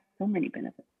 Yeah, so many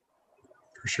benefits.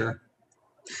 For sure.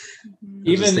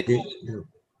 Even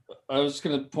I was just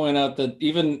going to point out that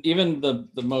even the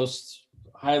most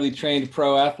highly trained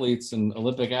pro athletes and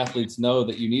Olympic athletes know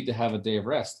that you need to have a day of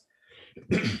rest.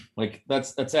 Like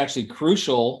that's actually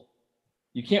crucial.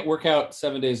 You can't work out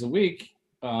 7 days a week.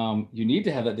 You need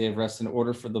to have that day of rest in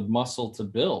order for the muscle to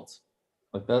build.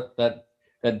 Like that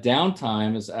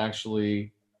downtime is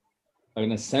actually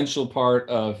an essential part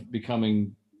of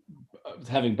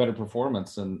having better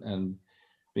performance and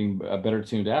being a better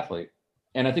tuned athlete.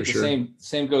 And I think the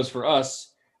same goes for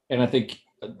us. And I think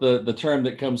the term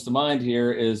that comes to mind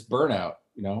here is burnout.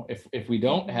 You know, if we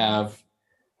don't have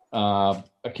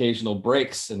occasional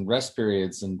breaks and rest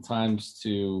periods and times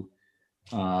to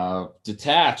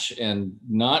detach and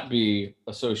not be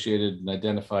associated and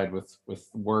identified with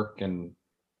work and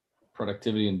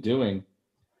productivity and doing,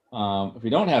 if we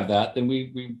don't have that, then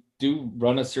we do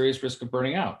run a serious risk of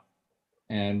burning out.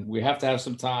 And we have to have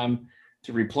some time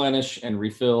to replenish and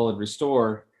refill and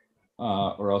restore,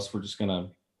 or else we're just going to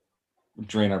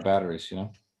drain our batteries, you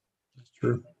know? That's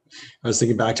true. I was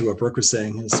thinking back to what Brooke was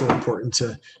saying. It's so important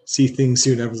to see things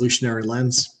through an evolutionary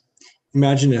lens.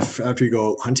 Imagine if after you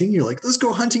go hunting, you're like, let's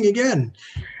go hunting again.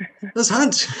 Let's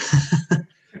hunt.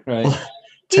 Right. Well,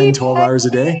 10, 12 hours a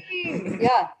day.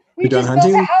 Yeah. We You're just done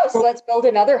built hunting? a house. Let's build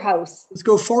another house. Let's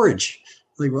go forage.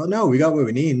 Like, well, no, we got what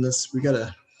we need. If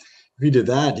you did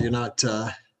that, you're not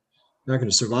going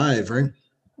to survive, right?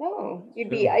 No, you'd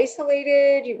be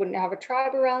isolated. You wouldn't have a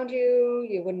tribe around you.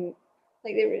 You wouldn't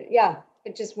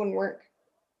it just wouldn't work.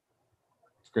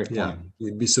 It's a great point. Yeah,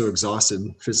 you'd be so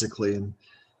exhausted physically and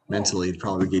mentally, you'd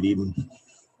probably get eaten.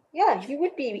 Yeah, you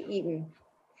would be eaten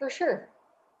for sure.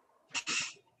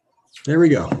 There we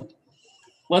go.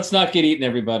 Let's not get eaten,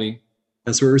 everybody.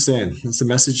 That's what we're saying. That's the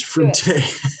message from today.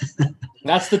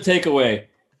 That's the takeaway.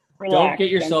 Relax, don't get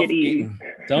yourself eaten.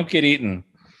 Don't get eaten.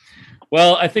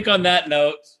 Well, I think on that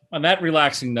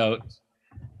relaxing note,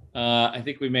 I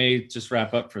think we may just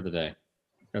wrap up for the day.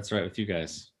 That's right with you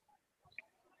guys.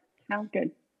 Sounds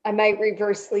good. I might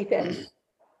reverse sleep in.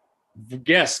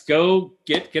 Yes, go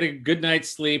get a good night's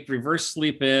sleep. Reverse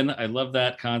sleep in. I love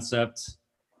that concept.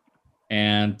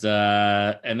 And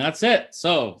that's it.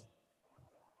 So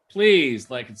please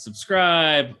like and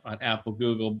subscribe on Apple,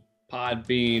 Google,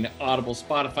 Podbean, Audible,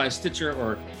 Spotify, Stitcher,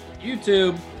 or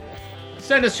YouTube.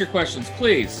 Send us your questions,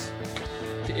 please,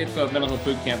 to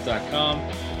info@mentalhealthbootcamp.com.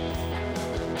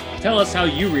 Tell us how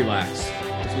you relax.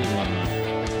 That's what we want to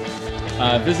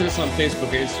know. Visit us on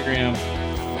Facebook or Instagram.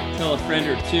 Tell a friend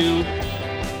or two.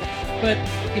 But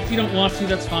if you don't want to,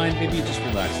 that's fine. Maybe you just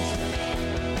relax instead.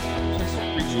 Just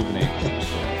rejuvenate. That's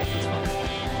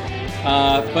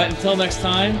fine. But until next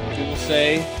time, we will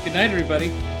say good night,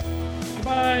 everybody.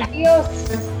 Goodbye. Adios.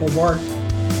 Au revoir.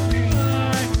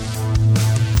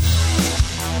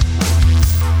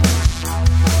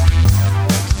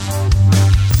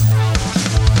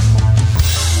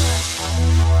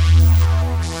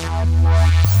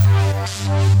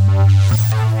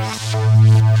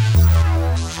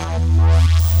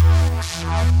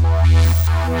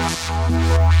 Bye.